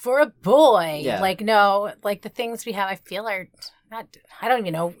 This is for a boy. Yeah. Like, no, like the things we have, I feel are not. I don't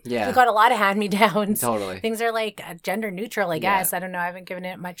even know. Yeah, we've got a lot of hand-me-downs. Totally. Things are like gender neutral, I guess. I don't know. I haven't given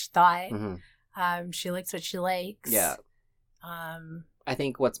it much thought. Mm-hmm. She likes what she likes. Yeah. I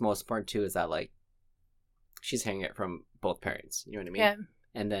think what's most important too is that like she's hearing it from both parents. You know what I mean? Yeah.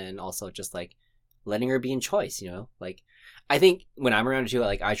 And then also just like letting her be in choice. You know, like I think when I'm around her too,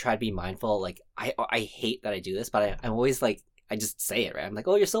 like I try to be mindful. Like I hate that I do this, but I'm always like I just say it, right? I'm like,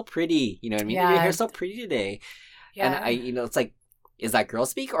 oh, you're so pretty. You know what I mean? Yeah. Your hair's so pretty today. Yeah. And it's like, is that girl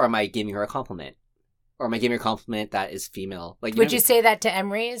speak or am I giving her a compliment? Or am I giving her a compliment that is female? Like, Would you say that to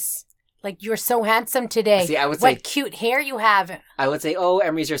Emery's? Like, you're so handsome today. See, I would what say, cute hair you have. I would say, oh,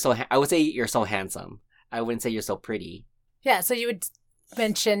 Emery's, I would say you're so handsome. I wouldn't say you're so pretty. Yeah, so you would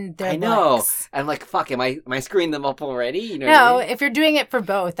mention their I know. looks. I'm like, fuck, am I screwing them up already? You know No, what I mean? if you're doing it for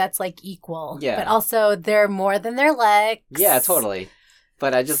both, that's like equal. Yeah. But also, they're more than their looks. Yeah, totally.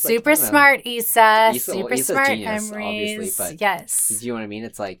 But I just super I don't know. smart, Issa. Issa- Super Issa's smart, genius, Emery's. obviously, but- Yes. Do you know what I mean?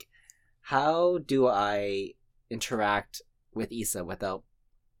 It's like, how do I interact with Issa without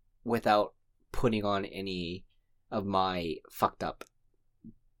putting on any of my fucked up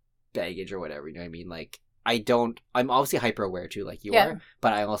baggage or whatever? You know what I mean? Like, I'm obviously hyper aware too, like you Yeah. are,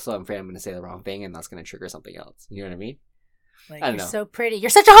 but I also am afraid I'm going to say the wrong thing and that's going to trigger something else. You know what I mean? Like, I don't you're know. so pretty.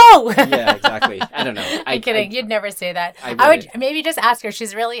 You're such a hoe! Yeah, exactly. I don't know. I'm kidding. You'd never say that. I I would wouldn't. maybe just ask her.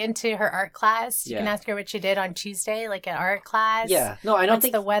 She's really into her art class. You can Yeah. ask her what she did on Tuesday, like an art class. Yeah. No, I don't What's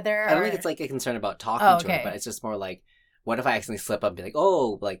think the weather. I don't or- think it's like a concern about talking Oh, to her, okay. but it's just more like, what if I accidentally slip up and be like,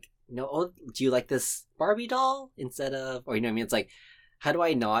 oh, like, no, oh, do you like this Barbie doll instead of, or you know what I mean? It's like, how do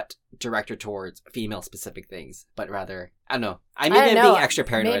I not direct her towards female specific things, but rather, I don't know. I Maybe don't I'm know. being extra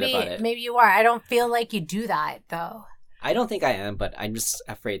paranoid maybe, about it. Maybe you are. I don't feel like you do that though. I don't think I am, but I'm just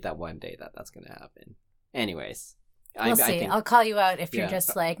afraid that one day that's going to happen. Anyways. We'll see. I think, I'll call you out if you're Yeah.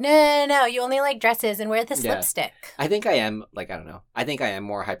 just like, no, you only like dresses and wear this Yeah. lipstick. I think I am, like, I don't know. I think I am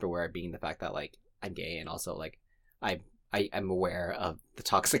more hyper aware being the fact that, like, I'm gay and also, like, I am aware of the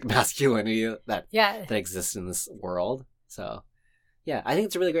toxic masculinity that Yeah. that exists in this world. So, yeah, I think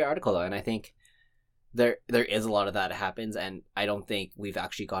it's a really great article though, and I think there is a lot of that happens, and I don't think we've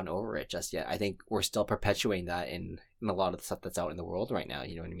actually gone over it just yet. I think we're still perpetuating that in a lot of the stuff that's out in the world right now.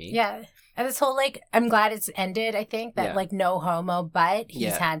 You know what I mean? Yeah. And this whole, like, I'm glad it's ended, I think, that, Yeah. like, no homo, but he's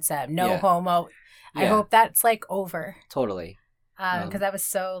Yeah. handsome. No Yeah. homo. I Yeah. hope that's, like, over. Totally. Because that was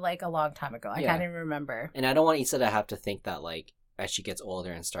so, like, a long time ago. I Yeah. can't even remember. And I don't want Issa to have to think that, like, as she gets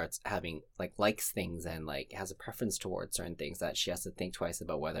older and starts having, like, likes things and, like, has a preference towards certain things, that she has to think twice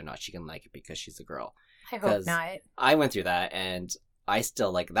about whether or not she can like it because she's a girl. I hope 'Cause not. I went through that, and I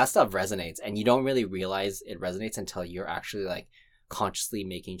still, like, that stuff resonates, and you don't really realize it resonates until you're actually, like, consciously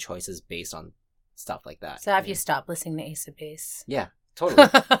making choices based on stuff like that. So have you stopped listening to Ace of Base? Yeah, totally.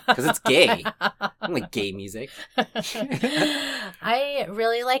 Because it's gay. I don't like gay music. I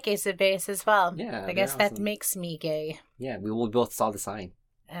really like Ace of Base as well. Yeah, I guess they're that awesome. makes me gay. Yeah, we both saw the sign.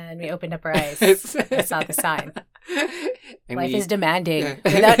 And we opened up our eyes. I saw the sign. And Life we, is demanding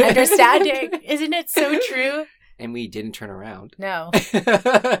without understanding. Isn't it so true? and we didn't turn around. No.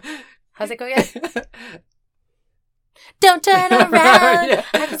 How's it go again? Don't turn around. Yeah.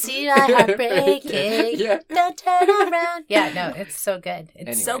 I can see your heart breaking. Yeah. Don't turn around. Yeah, no, it's so good.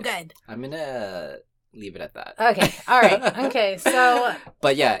 It's so Anyways. good. I'm gonna leave it at that. Okay. All right. Okay. So,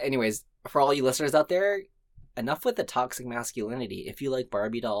 But yeah, anyways, for all you listeners out there, enough with the toxic masculinity. If you like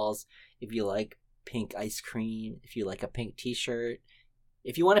Barbie dolls, if you like pink ice cream, if you like a pink t-shirt,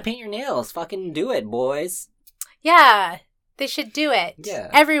 if you want to paint your nails, fucking do it, boys. yeah, they should do it. Yeah.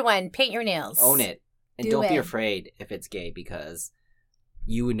 Everyone, paint your nails. Own it. And Do don't be it. afraid if it's gay, because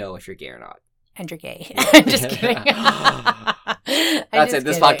you would know if you're gay or not. And you're gay. I'm just kidding. That's it.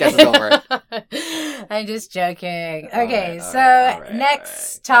 This podcast is over. I'm just joking. All Okay, right, so all right,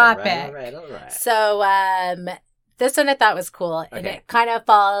 next all right. topic. All right. So, this one I thought was cool, and Okay. it kind of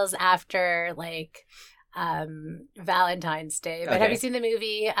falls after like Valentine's Day. But have Okay. you seen the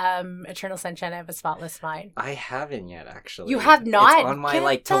movie Eternal Sunshine of a Spotless Mind? I haven't yet, actually. You have not? It's on my Get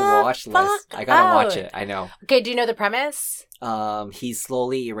like to the watch list. fuck I gotta watch out. it. I know. Okay, do you know the premise? He's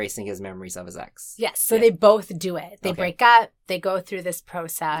slowly erasing his memories of his ex. Yes. So Yeah. they both do it. They Okay. break up. They go through this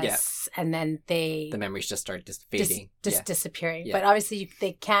process, and then they The memories just start just just fading. disappearing. Yeah. But obviously,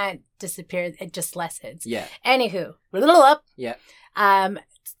 they can't disappear. It just lessens. Yeah. Anywho, up. Yeah.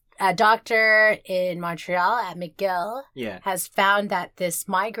 A doctor in Montreal at McGill Yeah. has found that this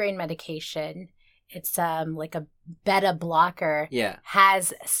migraine medication, it's like a beta blocker, Yeah.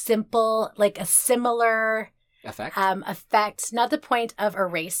 has a similar Effect? effect, not the point of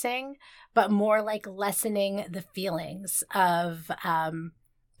erasing, but more like lessening the feelings of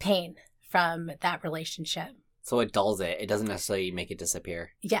pain from that relationship. So it dulls it. It doesn't necessarily make it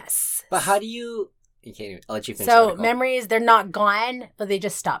disappear. Yes. But how do you... Okay, I'll let you finish the So article. memories, they're not gone, but they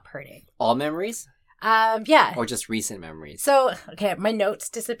just stop hurting. All memories? Yeah. Or just recent memories? So, okay, my notes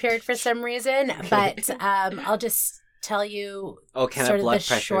disappeared for some reason, but I'll just tell you Oh, can sort a of blood the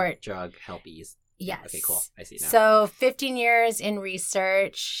pressure short- drug help ease? Yes. Okay, cool. I see now. So 15 years in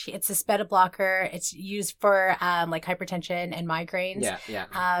research. It's a beta blocker. It's used for like hypertension and migraines. Yeah.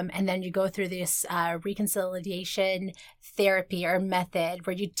 And then you go through this reconciliation therapy or method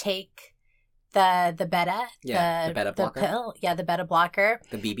where you take the beta, the beta blocker. pill, the beta blocker,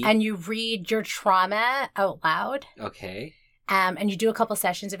 The BB. and you read your trauma out loud. Okay. And you do a couple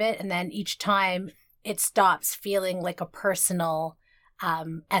sessions of it, and then each time it stops feeling like a personal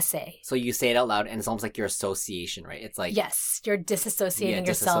essay. So you say it out loud, and it's almost like your association, right? It's like Yes, you're disassociating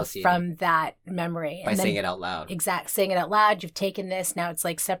yourself from that memory. by saying it out loud. Saying it out loud. You've taken this. Now it's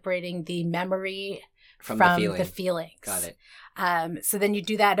like separating the memory From the feelings. Got it. So then you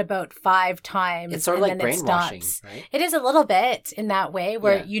do that about 5 times. It's sort of and like then it brainwashing, stops. right? It is a little bit in that way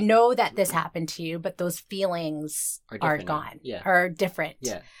where Yeah. you know that this happened to you, but those feelings Are are different now. gone. Yeah. Are different.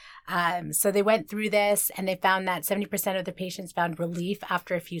 Yeah. So they went through this and they found that 70% of the patients found relief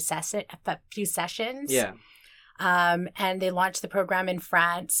after a few sessions. Yeah. And they launched the program in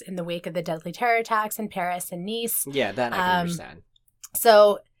France in the wake of the deadly terror attacks in Paris and Nice. Yeah, that I can understand.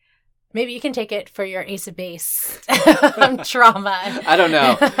 So maybe you can take it for your Ace of Base trauma. I don't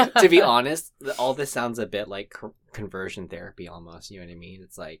know. To be honest, all this sounds a bit like conversion therapy almost. You know what I mean?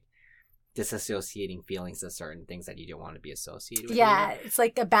 It's like disassociating feelings of certain things that you don't want to be associated with. Yeah, anymore. it's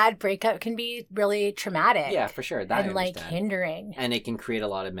like a bad breakup can be really traumatic. Yeah, for sure. That I and like understand. hindering. And it can create a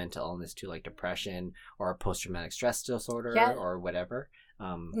lot of mental illness too, like depression or post-traumatic stress disorder Yeah. or whatever.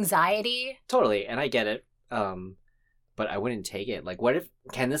 Anxiety. Totally, and I get it. But I wouldn't take it. Like, what if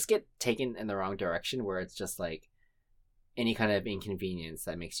can this get taken in the wrong direction, where it's just like any kind of inconvenience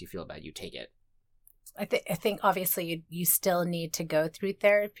that makes you feel bad, you take it. I think obviously you still need to go through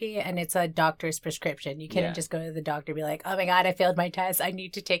therapy, and it's a doctor's prescription. You can't Yeah. just go to the doctor and be like, "Oh my god, I failed my test. I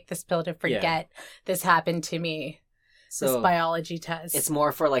need to take this pill to forget this happened to me." So this biology test. it's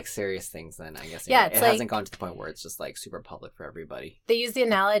more for like serious things then, I guess. Yeah, it it's hasn't like- gone to the point where it's just like super public for everybody. They use the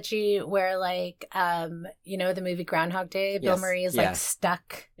analogy where, like, you know, the movie Groundhog Day. Bill Yes, Murray is yeah. like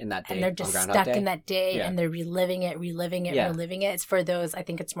stuck, In that day, and they're on just Groundhog stuck Day? in that day, Yeah. and they're reliving it, Yeah. reliving it. It's for those, I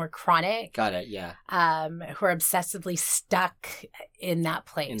think it's more chronic, Got it. Yeah, who are obsessively stuck in that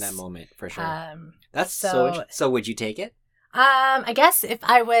place, in that moment for sure. That's so- so would you take it? I guess if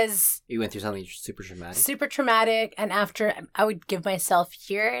I was You went through something super traumatic. super traumatic, and after, I would give myself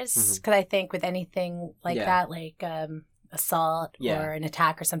years, Mhm. because I think with anything like Yeah. that, like assault Yeah. or an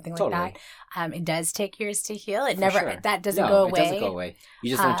attack or something like Totally. that, it does take years to heal. It For never sure. that doesn't No, go It away. doesn't go away. You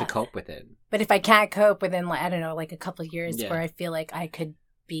just learn to Uh, cope with it. But if I can't cope within, like, I don't know, like a couple of years Yeah. where I feel like I could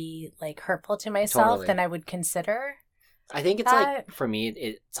be like hurtful to myself, Totally. then I would consider. I think it's like, that- for me,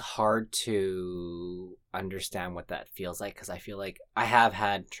 it's hard to understand what that feels like, because I feel like I have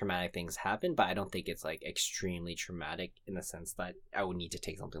had traumatic things happen, but I don't think it's like extremely traumatic in the sense that I would need to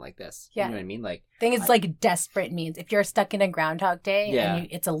take something like this. Yeah. You know what I mean? Like, I think it's like desperate means. If you're stuck in a Groundhog Day Yeah. and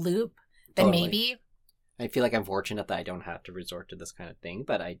it's a loop, then Totally. maybe. I feel like I'm fortunate that I don't have to resort to this kind of thing,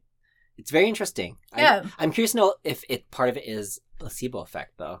 but it's very interesting. Yeah. I'm curious to know if part of it is placebo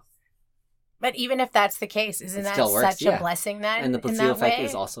effect, though. But even if that's the case, isn't It that still works, such yeah. a blessing then? And the in placebo that effect way?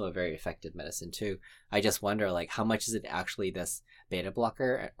 is also a very effective medicine too. I just wonder, like, how much is it actually this beta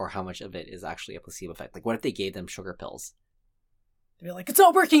blocker, or how much of it is actually a placebo effect? Like, what if they gave them sugar pills? They'd be like, "It's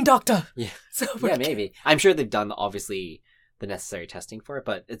not working, doctor." Yeah. It's not Yeah, working. maybe. I'm sure they've done obviously the necessary testing for it,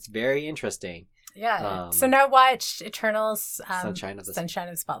 but it's very interesting. Yeah. Um, So now watch Eternals, Sunshine of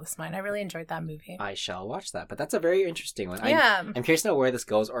the Spotless Mind. I really enjoyed that movie. I shall watch that, but that's a very interesting one. Yeah. I'm curious to know where this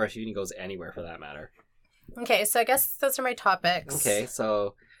goes, or if it even goes anywhere for that matter. Okay, so I guess those are my topics. Okay,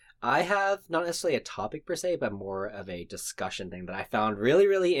 so I have not necessarily a topic per se, but more of a discussion thing that I found really,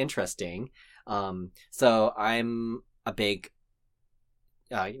 really interesting. So I'm a big,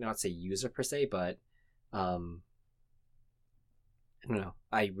 not say user per se, but I don't know.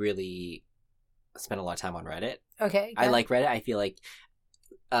 I really spend a lot of time on Reddit. Okay. I yeah. like Reddit. I feel like.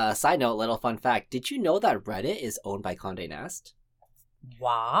 Side note, little fun fact: did you know that Reddit is owned by Condé Nast?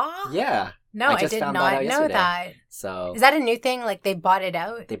 What? Yeah. No, I I, just did found that not out know yesterday. that. So Is that a new thing? Like they bought it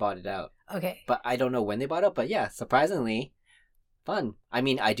out? they bought it out. Okay. But I don't know when they bought it, but yeah, surprisingly fun. I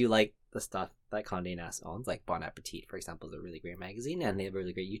mean, I do like the stuff that Condé Nast owns, like Bon Appetit, for example, is a really great magazine, and they have a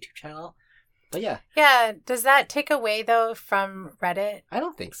really great YouTube channel. But yeah, Yeah. Does that take away though from Reddit? I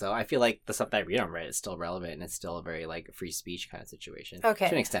don't think so. I feel like the stuff that I read on Reddit is still relevant, and it's still a very like free speech kind of situation. Okay.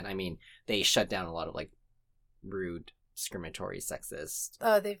 To an extent, I mean, they shut down a lot of like rude, discriminatory, sexist,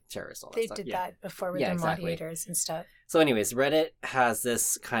 Oh, they terrorist, all that they stuff. did Yeah. that before with Yeah, the exactly. moderators and stuff. So anyways, Reddit has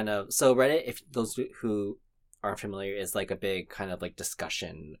this kind of... So Reddit, if those who aren't familiar, is like a big kind of like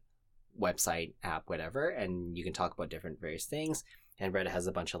discussion website, app, whatever, and you can talk about different various things. and Reddit has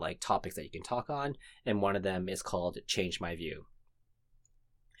a bunch of like topics that you can talk on, and one of them is called Change My View.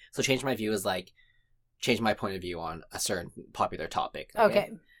 So Change My View is like change my point of view on a certain popular topic. Okay.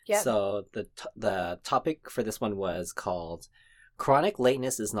 Yeah. So the topic for this one was called Chronic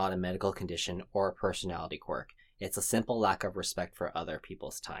Lateness is not a medical condition or a personality quirk. It's a simple lack of respect for other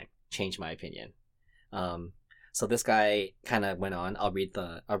people's time. Change my opinion. So this guy kind of went on. I'll read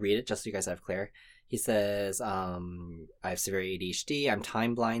it just so you guys have clear. He says, I have severe ADHD. I'm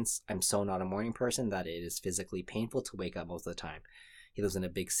time blind. I'm so not a morning person that it is physically painful to wake up most of the time. He lives in a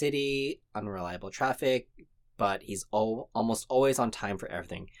big city, unreliable traffic, but he's almost always on time for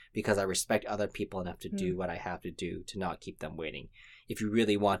everything because I respect other people enough to do what I have to do to not keep them waiting. If you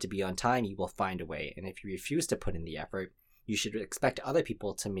really want to be on time, you will find a way. And if you refuse to put in the effort, you should expect other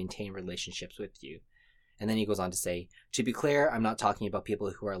people to maintain relationships with you. And then he goes on to say, to be clear, I'm not talking about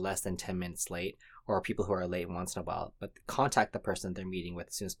people who are less than 10 minutes late or people who are late once in a while, but contact the person they're meeting with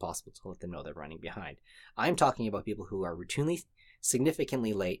as soon as possible to let them know they're running behind. I'm talking about people who are routinely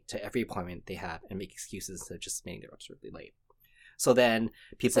significantly late to every appointment they have and make excuses instead of just saying they're absurdly late. So then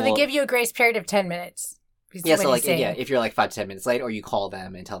people... So they give you a grace period of 10 minutes. Yeah, so like, if you're like 5 to 10 minutes late or you call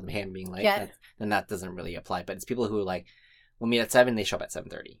them and tell them, hey, I'm being late, then that doesn't really apply. But it's people who like, we'll meet at 7, they show up at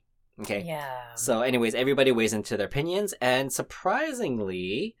 7:30. Okay? Yeah. So anyways, everybody weighs into their opinions, and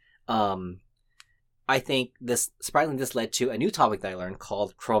surprisingly, I think this led to a new topic that I learned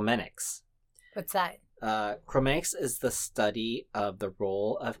called chromenics. What's that? Chromenics is the study of the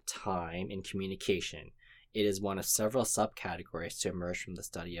role of time in communication. It is one of several subcategories to emerge from the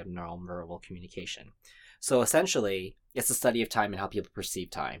study of nonverbal communication. So essentially, it's the study of time and how people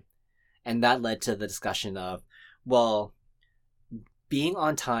perceive time. And that led to the discussion of, well, being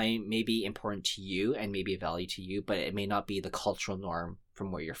on time may be important to you and may be of value to you, but it may not be the cultural norm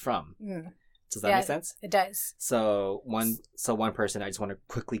from where you're from. Does that make sense? It does. So one person, I just want to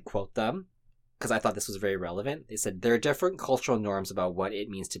quickly quote them, because I thought this was very relevant. They said, there are different cultural norms about what it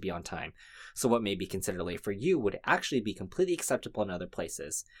means to be on time. So what may be considered late for you would actually be completely acceptable in other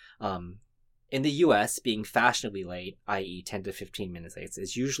places. In the US, being fashionably late, i.e. 10 to 15 minutes late,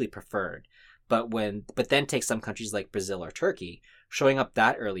 is usually preferred. But then take some countries like Brazil or Turkey, showing up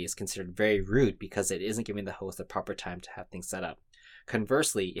that early is considered very rude because it isn't giving the host the proper time to have things set up.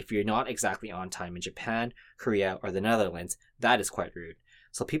 Conversely, if you're not exactly on time in Japan, Korea, or the Netherlands, that is quite rude.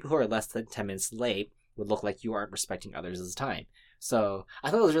 So people who are less than 10 minutes late would look like you aren't respecting others' time. So I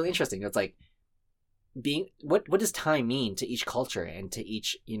thought it was really interesting. It's like, what does time mean to each culture and to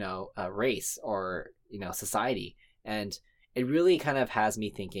each, race or, society? And it really kind of has me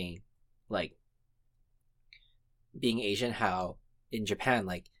thinking, like, being Asian, how in Japan,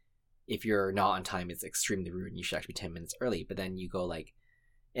 like, if you're not on time, it's extremely rude and you should actually be 10 minutes early. But then you go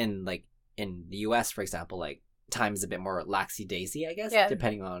in the US, for example, like, time is a bit more laxy-daisy, I guess,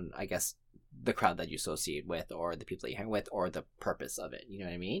 depending on, I guess, the crowd that you associate with or the people that you hang with or the purpose of it. You know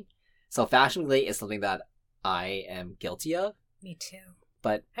what I mean? So fashion late is something that I am guilty of. Me too.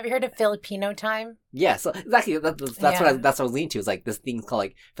 But have you heard of Filipino time? Yeah, so exactly. That's what I was leaning to. Is like this thing called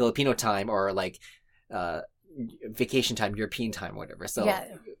like Filipino time or like vacation time, European time, whatever. So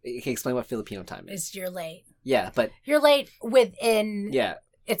you can explain what Filipino time is. You're late. Yeah, but you're late within. Yeah.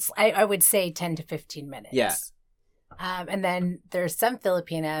 It's I would say 10 to 15 minutes. Yeah. And then there's some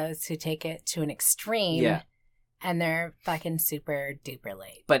Filipinos who take it to an extreme. Yeah. And they're fucking super duper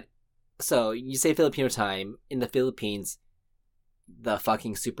late. But so you say Filipino time in the Philippines, the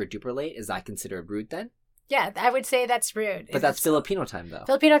fucking super duper late, is that considered rude then? Yeah, I would say that's rude. But that's Filipino time though.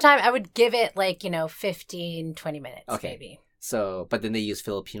 Filipino time, I would give it 15, 20 minutes maybe. So, but then they use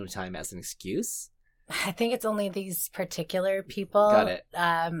Filipino time as an excuse? I think it's only these particular people. Got it.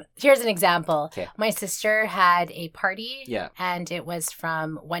 Here's an example. Okay. My sister had a party. Yeah. And it was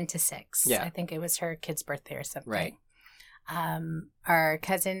from 1 to 6. Yeah. I think it was her kid's birthday or something. Right. Our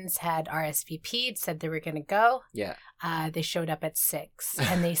cousins had RSVP'd, said they were going to go. Yeah. They showed up at 6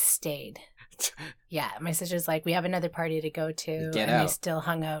 and they stayed. Yeah. My sister's like, we have another party to go to. Get and out. They still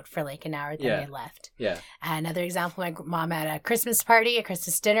hung out for like an hour, then they left. Yeah. Another example, my mom had a Christmas party, a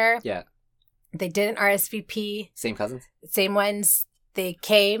Christmas dinner. Yeah. They didn't RSVP. Same cousins? Same ones. They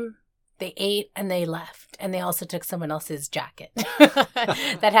came, they ate, and they left. And they also took someone else's jacket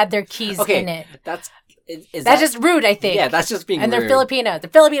that had their keys in it. That's just rude, I think. Yeah, that's just being and rude. they're Filipino. The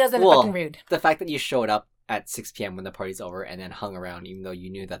Filipinos are fucking rude. The fact that you showed up at 6 p.m. when the party's over and then hung around even though you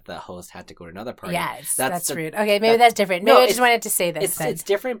knew that the host had to go to another party. Yeah, that's rude. Okay, maybe that's different. Maybe I just wanted to say this. It's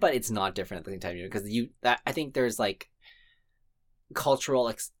different, but it's not different at the same time. Because I think there's like cultural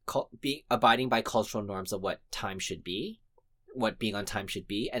abiding by cultural norms of what time should be, what being on time should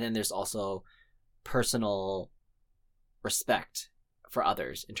be, and then there's also personal respect for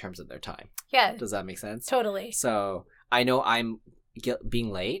others in terms of their time. Yeah, Does that make sense? totally. So I know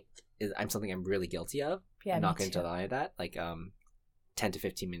being late I'm something I'm really guilty of. Yeah, I'm me not going to too. deny that. Like 10 to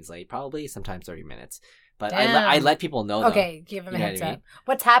 15 minutes late, probably, sometimes 30 minutes. But Damn. I let people know. Okay, give them a You know heads what I up. mean?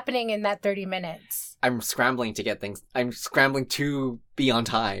 What's happening in that 30 minutes? I'm scrambling to get things. I'm scrambling to be on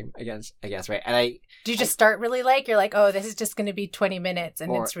time. I guess, right? And Do you just start really late? You're like, oh, this is just going to be 20 minutes,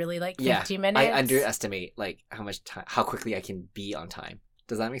 and Or- it's really like 50 yeah, minutes. I underestimate like how much time, how quickly I can be on time.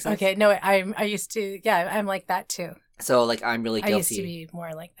 Does that make sense? Okay, no, I used to. Yeah, I'm like that too. So like I'm really guilty. I used to be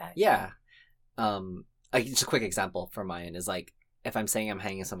more like that. Yeah. Like just a quick example from my end is like if I'm saying I'm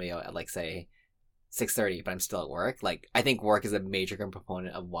hanging somebody out at like say 6:30, but I'm still at work. Like I think work is a major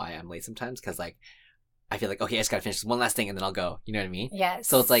component of why I'm late sometimes because like I feel like okay, I just gotta finish this one last thing and then I'll go. You know what I mean? Yes.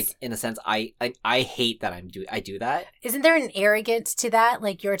 So it's like in a sense, I hate that I do that. Isn't there an arrogance to that?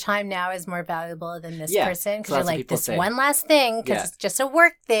 Like your time now is more valuable than this Yeah, person so because you're that's what like people this say. one last thing because Yeah. it's just a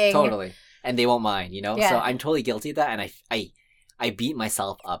work thing. Totally. And they won't mind, you know? Yeah. So I'm totally guilty of that and I beat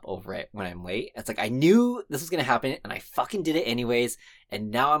myself up over it when I'm late. It's like I knew this was gonna happen and I fucking did it anyways, and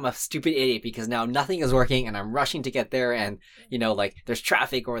now I'm a stupid idiot because now nothing is working and I'm rushing to get there and you know, like there's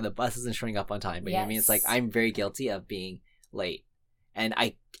traffic or the bus isn't showing up on time. But you know what I mean? It's like Yes. I'm very guilty of being late. And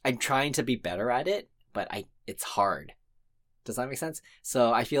I'm trying to be better at it, but it's hard. Does that make sense?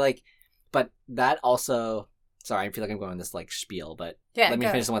 So I feel like but that also sorry, I feel like I'm going on this like spiel, but Yeah, let me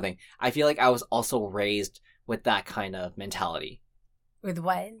go. finish one thing. I feel like I was also raised with that kind of mentality. With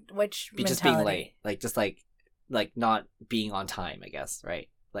what? Which Just mentality? being late. Like not being on time, I guess, right?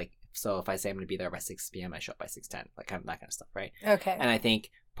 Like so if I say I'm gonna be there by 6 PM, I show up by 6:10, like kind of that kind of stuff, right? Okay. And I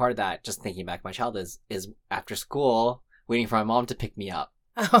think part of that, just thinking back my childhood is after school, waiting for my mom to pick me up.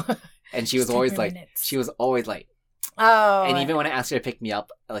 Oh. And she Just was always 10 like minutes. she was always late. Oh. And even when I asked her to pick me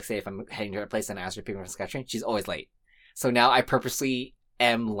up, like say if I'm heading to her place and I ask her to pick me up from SkyTrain, she's always late. So now I purposely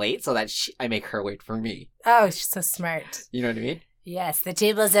am late so that I make her wait for me. Oh, she's so smart. You know what I mean? Yes, the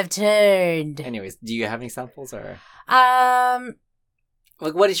tables have turned. Anyways, do you have any samples or Um,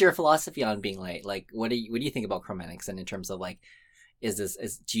 like what is your philosophy on being late? Like what do you think about chromatics and in terms of like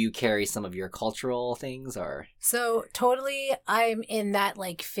do you carry some of your cultural things or so totally I'm in that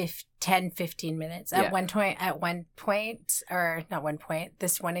like 10, 15 minutes. At Yeah. one point, or not one point,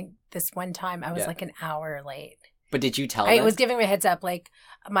 this one time I was Yeah. like an hour late. but did you tell I them? was giving me a heads up, like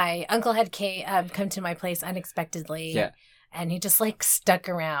my uncle had come to my place unexpectedly. Yeah. And he just like stuck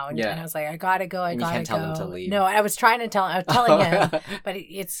around. Yeah. And I was like, I gotta go, I And you gotta can't tell go. them to leave. No, I was trying to I was telling him. But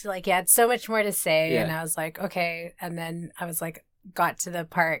it's like, he had so much more to say. Yeah. And I was like, okay. And then I was like, got to the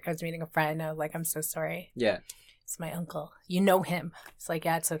park. I was meeting a friend. I was like, I'm so sorry. Yeah. It's my uncle. You know him. It's like,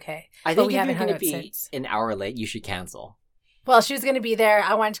 yeah, it's okay. I But think we if haven't you're hung going to out be since. an hour late, you should cancel. Well, she was going to be there.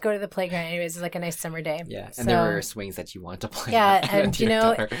 I wanted to go to the playground anyways. It was like a nice summer day. Yeah. And So- there were swings that you wanted to play. Yeah, on and, the you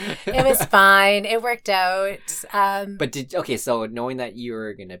know, door. It was fine. It worked out. But so knowing that you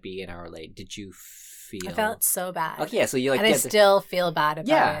were going to be an hour late, did you feel... I felt so bad. Okay, yeah, so you like and I get the- still feel bad about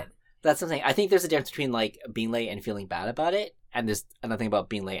Yeah. it. That's something. I think there's a difference between like being late and feeling bad about it, and there's another thing about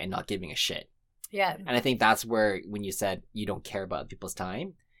being late and not giving a shit. Yeah. And I think that's where when you said you don't care about people's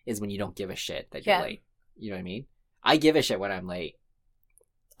time is when you don't give a shit that you're Yeah. late. You know what I mean? I give a shit when I'm late,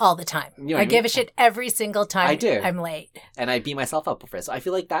 All the time. You know what I I give mean? a shit every single time I do. I'm late. and I beat myself up for it. So I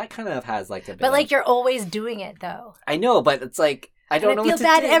feel like that kind of has like a bit. But like of, you're always doing it though. I know, but it's like I don't And know I feel what to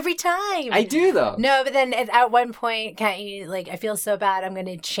bad do. every time. I do though. No, but then at one point, can't you, like, I feel so bad, I'm going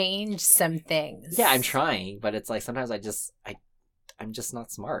to change some things. Yeah, I'm trying, but it's like sometimes I'm just not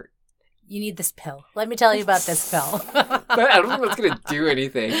smart. You need this pill. Let me tell you about this pill. But I don't think that's gonna do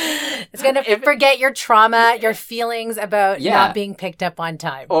anything. It's going to forget your trauma, your feelings about Yeah. not being picked up on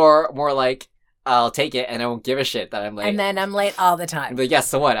time. Or more like I'll take it and I won't give a shit that I'm late. And then I'm late all the And time. be like, yeah,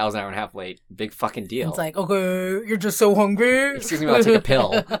 so what? I was an hour and a half late. Big fucking deal. It's like, okay, you're just so hungry. Excuse me while I take a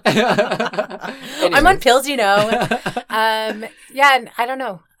pill. I'm on pills, you know. Yeah, and I don't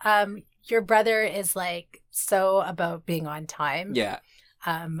know. Your brother is like so about being on time. Yeah.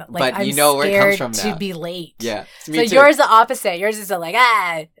 Like But I'm you know where it comes scared from to now. be late. Yeah. So Me too. yours is the opposite. Yours is like,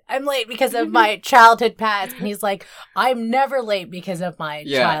 I'm late because of my childhood past. And he's like, I'm never late because of my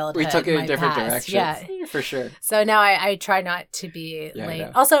childhood. we took it my in different past. directions. Yeah. For sure. So now I try not to be Yeah, I late.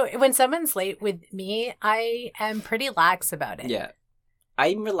 know. Also, when someone's late with me, I am pretty lax about it. Yeah.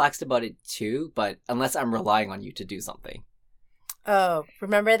 I'm relaxed about it too, but unless I'm relying on you to do something. Oh,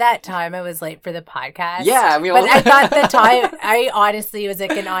 remember that time I was late for the podcast? Yeah, But I thought the time, I honestly, it was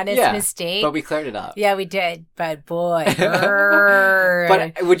like an honest Yeah, mistake. but we cleared it up. Yeah, we did. But boy. But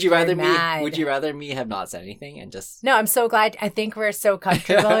But would you rather mad. Would you rather me have not said anything and just? No, I'm so glad. I think we're so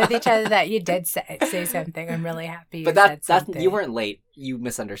comfortable with each other that you did say something. I'm really happy. You But said that's something. you weren't late. You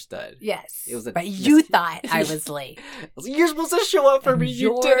misunderstood. Yes, It was a but you thought I was late. You're supposed to show up for me.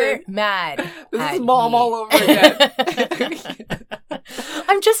 You You're didn't. mad. This at is mom me. all over again.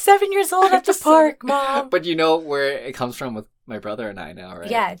 I'm just 7 years old at the park, Mom. But you know where it comes from with my brother and I now, right?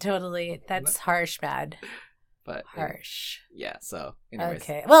 Yeah, totally. That's harsh, mad. But Harsh. yeah. So, anyways.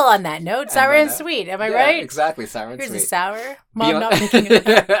 Okay. Well, on that note, And sour on and that- sweet. Am I Yeah, right? Exactly. Sour and Here's sweet. a sour. Mom Beyond- not picking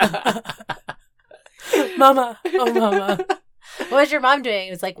it up. Mama. Oh, Mama. What was your mom doing?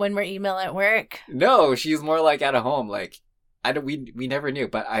 It was like when we're email at work. No, she's more like at home. Like I don't. We never knew,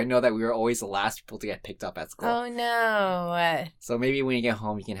 but I know that we were always the last people to get picked up at school. Oh, no. So maybe when you get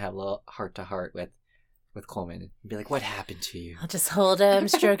home, you can have a little heart to heart with Coleman and be like, "What happened to you?" I'll just hold him,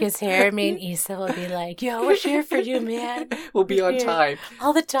 stroke his hair. Me and Issa will be like, yo, we're here for you, man. We'll be on Here. time.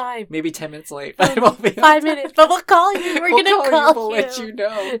 All the time. Maybe 10 minutes late. But we'll be on 5 time. minutes. But we'll call you. We're We'll going to call call you. We'll let you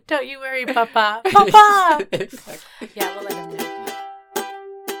know. Don't you worry, Papa. Papa! Exactly. Yeah, we'll let him know.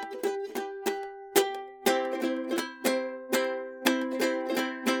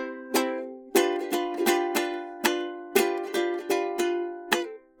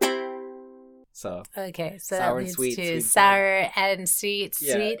 So Okay, so Sour that and leads sweet, to sweet and sour and sweet,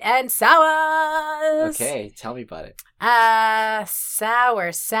 Yeah. sweet and sour. okay, tell me about it.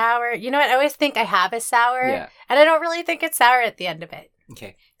 Sour. You know what? I always think I have a sour, Yeah. and I don't really think it's sour at the end of it.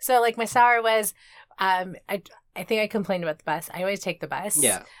 Okay. So, like, my sour was, I think I complained about the bus. I always take the bus.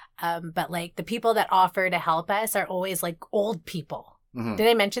 Yeah. But like the people that offer to help us are always like old people. Mhm. Did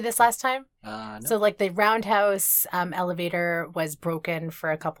I mention this last time? No. So like the Roundhouse elevator was broken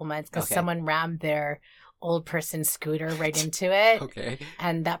for a couple months because Okay. someone rammed their old person scooter right into it. Okay.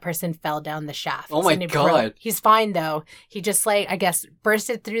 And that person fell down the shaft. Oh my And he God. He's fine though. He just like, I guess,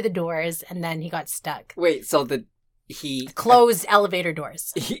 bursted through the doors and then he got stuck. Wait. So he Closed elevator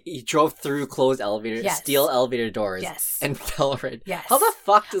doors. he drove through closed elevator, Yes. steel elevator doors, Yes. and fell right. Yes. How the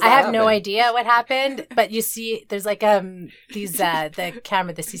fuck does I that have no happen? idea what happened, but you see, there's like these the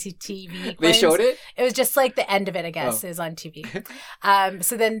camera, the CCTV. They showed it. It was just like the end of it, I guess. Oh. It was on TV.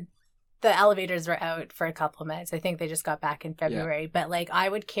 So then the elevators were out for a couple of months. I think they just got back in February. But like I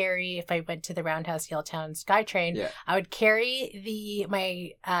would carry, if I went to the Roundhouse Yaletown SkyTrain, Yeah. I would carry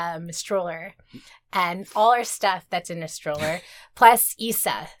my stroller and all our stuff that's in a stroller, plus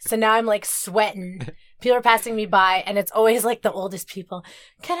Issa. So now I'm like sweating. People are passing me by, and it's always like the oldest people.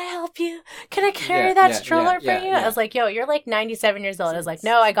 Can I help you? Can I carry Yeah, that yeah, stroller for yeah, you? yeah. I was like, yo, you're like 97 years old. I was like,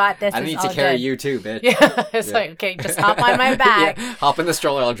 no, I got this. I It's need to all carry good. you too, bitch. Yeah. It's Yeah. like, okay, just hop on my back. Yeah. Hop in the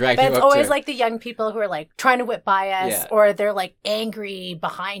stroller. I'll drag But you it's up always too. like the young people who are like trying to whip by us, Yeah. or they're like angry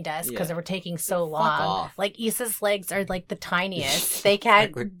behind us because Yeah. we're taking so Fuck long. off. Like Issa's legs are like the tiniest; they can't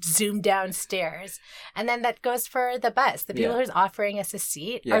Exactly. zoom downstairs. And then that goes for the bus. The people Yeah. who's offering us a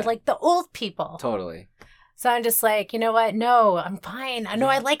seat Yeah. are like the old people. Totally. So I'm just like, you know what? No, I'm fine. I know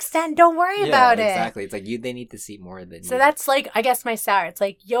I like stand. Don't worry Yeah, about it. exactly. It's like they need to see more than So you. that's like, I guess my sour. It's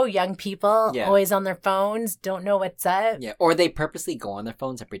like, yo, young people, Yeah. always on their phones, don't know what's up. Yeah, or they purposely go on their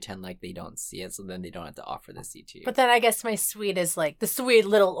phones and pretend like they don't see it, so then they don't have to offer the seat to you. But then I guess my sweet is like the sweet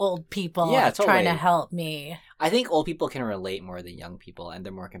little old people Yeah, trying to totally. help me. I think old people can relate more than young people, and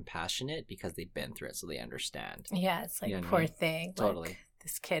they're more compassionate because they've been through it, so they understand. Yeah, it's like, You know what I poor mean? thing. Like, Totally.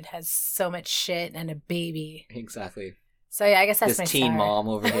 this kid has so much shit and a baby. Exactly. So yeah, I guess that's This my teen sour. mom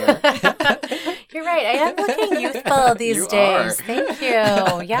over here. You're right. I am looking youthful these You days. are. Thank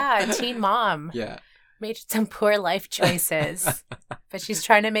you. Yeah, teen mom. Yeah, Made some poor life choices. But she's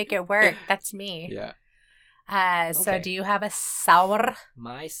trying to make it work. That's me. yeah. So Okay. do you have a sour?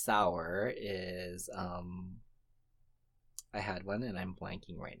 My sour is I had one and I'm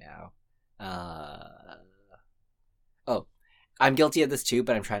blanking right now. Oh, I'm guilty of this too,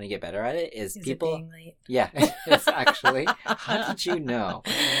 but I'm trying to get better at it. Is Is people? it being late? Yeah, it's actually. How did you know?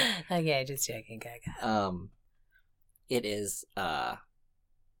 Okay, just joking, Gaga. It is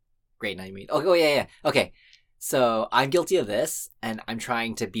great night meet. Oh yeah. Okay. So I'm guilty of this and I'm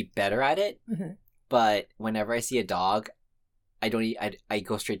trying to be better at it. Mhm. But whenever I see a dog, I don't I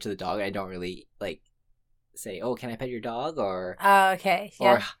go straight to the dog. I don't really like say, "Oh, can I pet your dog?" or Oh, okay.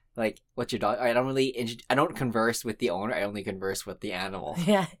 Yeah. or like, "What's your dog?" I don't really I don't converse with the owner. I only converse with the animal.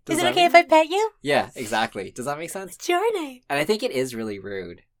 Yeah. Does Is it that okay make- if I pet you? Yeah, exactly. Does that make sense? What's your name? And I think it is really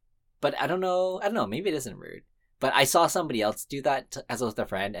rude. But I don't know. Maybe it isn't rude. But I saw somebody else do that as with a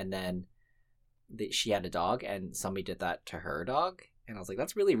friend, and then she had a dog, and somebody did that to her dog. And I was like,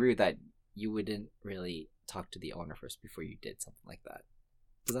 that's really rude that you wouldn't really talk to the owner first before you did something like that.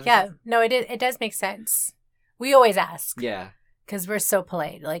 Does that make Yeah. sense? No, it does make sense. We always ask. Yeah. because we're so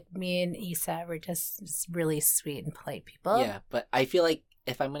polite. Like me and Issa, we're just really sweet and polite people. Yeah, but I feel like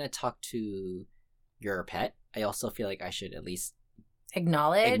if I'm gonna talk to your pet, I also feel like I should at least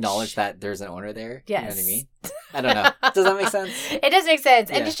acknowledge that there's an owner there. Yes. You know what I mean? I don't know. Does that make sense? It does make sense.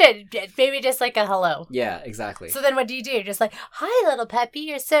 Yeah. And you should maybe just like a hello. Yeah, exactly. So then what do? Just like, hi, little puppy,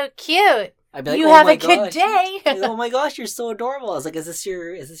 you're so cute. I'd be like, You oh have my a good gosh. day. Oh my gosh, you're so adorable. I was like, is this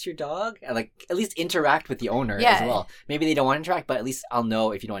your dog? And like, at least interact with the owner Yeah. as well. Maybe they don't want to interact, but at least I'll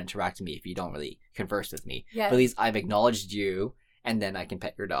know if you don't interact with me, if you don't really converse with me. Yeah. But at least I've acknowledged you, and then I can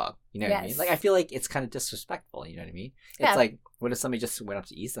pet your dog. You know what I mean? Yes. Like, I feel like it's kind of disrespectful. You know what I mean? It's Yeah. like, what if somebody just went up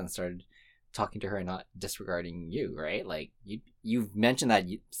to Issa and started talking to her and not disregarding you, right? Like, you've mentioned that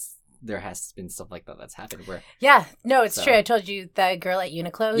there has been stuff like that that's happened where Yeah, no, it's So- true. I told you the girl at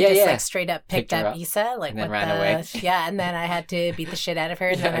Uniqlo Yeah, just yeah. like straight up picked Picked her up up Issa, like and then what ran the away. yeah, and then I had to beat the shit out of her,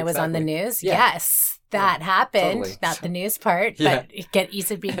 and Yeah, then I was on the exactly. news. Yeah. Yes, that happened. Totally. Not the news part, Yeah. but get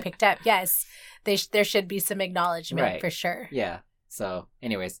Issa being picked up. Yes, there should be some acknowledgement Right. for sure. yeah. So,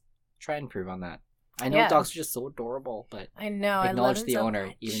 anyways, try and improve on that. I know Yeah. dogs are just so adorable, but I know. I love acknowledge him the so owner,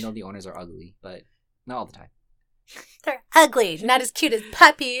 much. even though the owners are ugly, but not all the time. They're ugly, not as cute as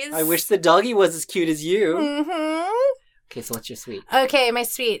puppies. I wish the doggy was as cute as you. Mm-hmm. Okay, so what's your sweet? Okay, my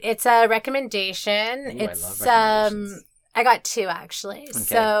sweet. It's a recommendation. Ooh, It's I love recommendations. I got two actually. Okay.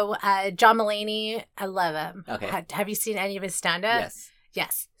 So John Mulaney, I love him. Okay. Have you seen any of his stand up? Yes.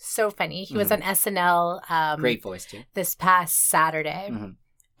 Yes. So funny. He was on SNL Great voice, too. this past Saturday. Mhm.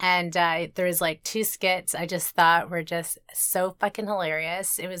 And there was like two skits I just thought were just so fucking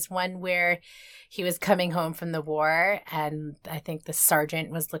hilarious. It was one where he was coming home from the war, and I think the sergeant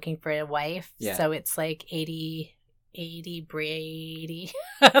was looking for a wife. Yeah. So it's like 80 Brady.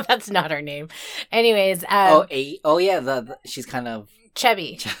 That's not her name. Anyways, Oh, yeah, she's kind of...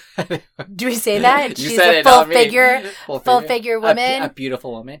 Chubby. Do we say that? You She's said a it, full not me. figure, Full full figure woman. A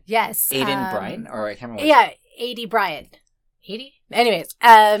beautiful woman. Yes. Aiden Bryan? Or I can't remember. Yeah, 80 Bryant. 80? Anyways,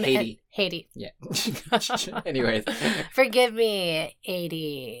 Haiti. Yeah. Anyways. Forgive me,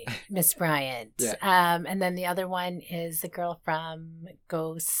 80 Miss Bryant. Yeah. And then the other one is the girl from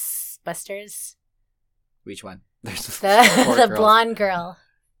Ghostbusters. Which one? There's The four the girls. blonde girl.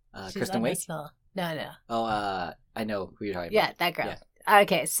 She's Kristen on Wiig? this film. No. Oh, I know who you're talking Yeah, about. that girl. Yeah.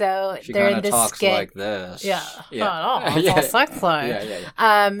 Okay, so She they're kind in of this talks skit. like this. Yeah. Yeah. Oh, it's all sexy.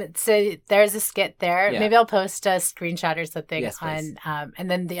 Yeah. So there's a skit there. Yeah. Maybe I'll post a screenshot or something Yes, please. on. And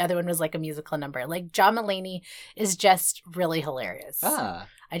then the other one was like a musical number. Like John Mulaney is just really hilarious. Ah.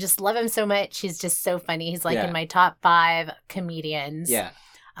 I just love him so much. He's just so funny. He's like Yeah. in my top 5 comedians. Yeah.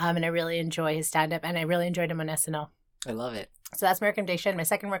 And I really enjoy his stand up, and I really enjoyed him on SNL. I love it. So that's my recommendation. My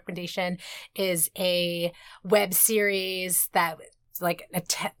second recommendation is a web series that like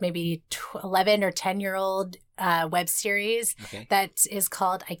maybe 11 or 10-year-old web series Okay. that is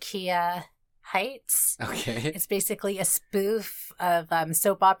called IKEA Heights. Okay. It's basically a spoof of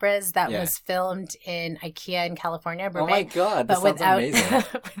soap operas that Yeah. was filmed in IKEA in California, Oh my Burbank, god, that but sounds amazing.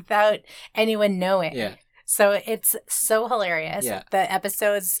 without anyone knowing. Yeah. So it's so hilarious. Yeah. The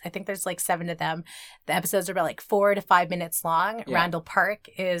episodes, I think there's like 7 of them. The episodes are about like 4 to 5 minutes long. Yeah. Randall Park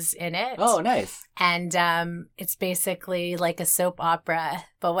is in it. Oh, nice. And it's basically like a soap opera.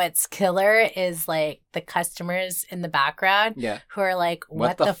 But what's killer is like the customers in the background Yeah. who are like, What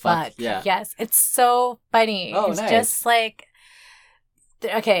what, the the fuck? fuck? Yeah. Yes. It's so funny. Oh, it's nice. just like,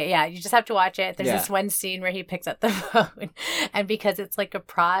 okay, yeah, you just have to watch it. There's Yeah. this one scene where he picks up the phone, and because it's like a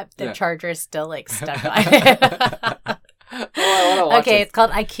prop, the Yeah. charger is still like stuck on it. Oh, I wanna watch Okay, it. it's called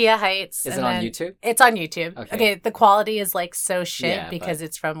IKEA Heights. Is and it on then- YouTube? It's on YouTube. Okay. Okay, the quality is like so shit Yeah, because but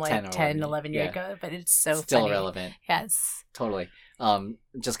it's from like 10 or 10, 11 11 years yeah. ago, but it's so Still funny. relevant. Yes. Totally.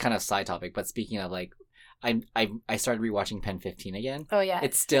 Just kind of side topic, but speaking of like, I started rewatching Pen 15 again. Oh yeah.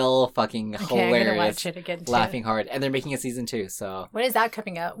 It's still fucking okay, I'm hilarious. gonna watch it again too. Laughing hard, and they're making a season 2, so When is that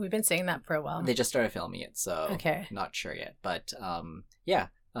coming out? We've been saying that for a while. they just started filming it, so Okay. not sure yet. But yeah.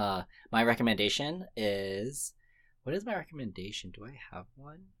 My recommendation is, what is my recommendation? Do I have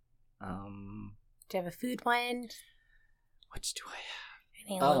one? Do you have a food one? Which do I have?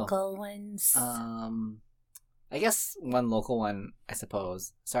 Any Oh. local ones? I guess one local one, I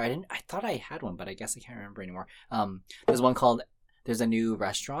suppose. Sorry, I thought I had one, but I guess I can't remember anymore. There's a new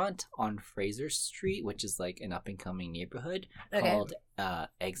restaurant on Fraser Street, which is like an up and coming neighborhood Okay. called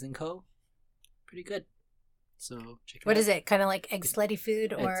Eggs and Co. Pretty good. So check it What out. is it? Kind of like egg slutty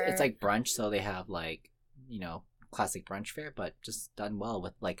food, or It's like brunch, so they have like, classic brunch fare, but just done well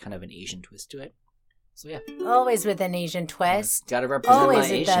with like kind of an Asian twist to it. So yeah, always with an Asian twist. gotta represent Always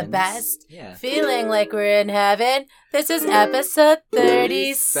my with the Asians. best. Yeah. Feeling like we're in heaven. This is episode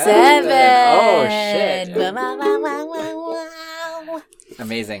 37. Oh, shit. Wow, wow, wow, wow, wow.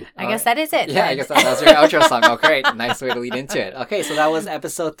 Amazing. I guess that is it. Yeah, I guess that was your outro song. Oh, great. Nice way to lead into it. Okay, so that was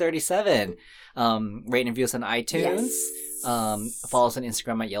episode 37. Rate and review us on iTunes. Yes. Follow us on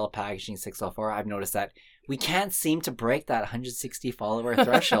Instagram at Yellow Packaging 604. I've noticed that we can't seem to break that 160 follower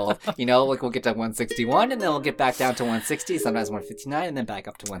threshold. You know, like we'll get to 161 and then we'll get back down to 160, sometimes 159, and then back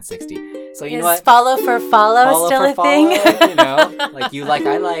up to 160. So you know what? Follow for follow still a thing? You know, like you like,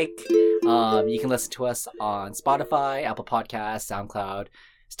 I like. You can listen to us on Spotify, Apple Podcasts, SoundCloud,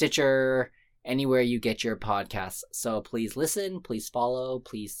 Stitcher, anywhere you get your podcasts. So please listen, please follow,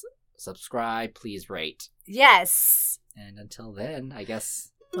 please subscribe, please rate. Yes. And until then, I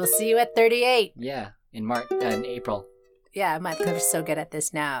guess We'll see you at 38. yeah, in April. Yeah, my clip's so good at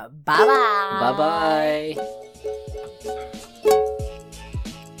this now. Bye-bye. Bye bye.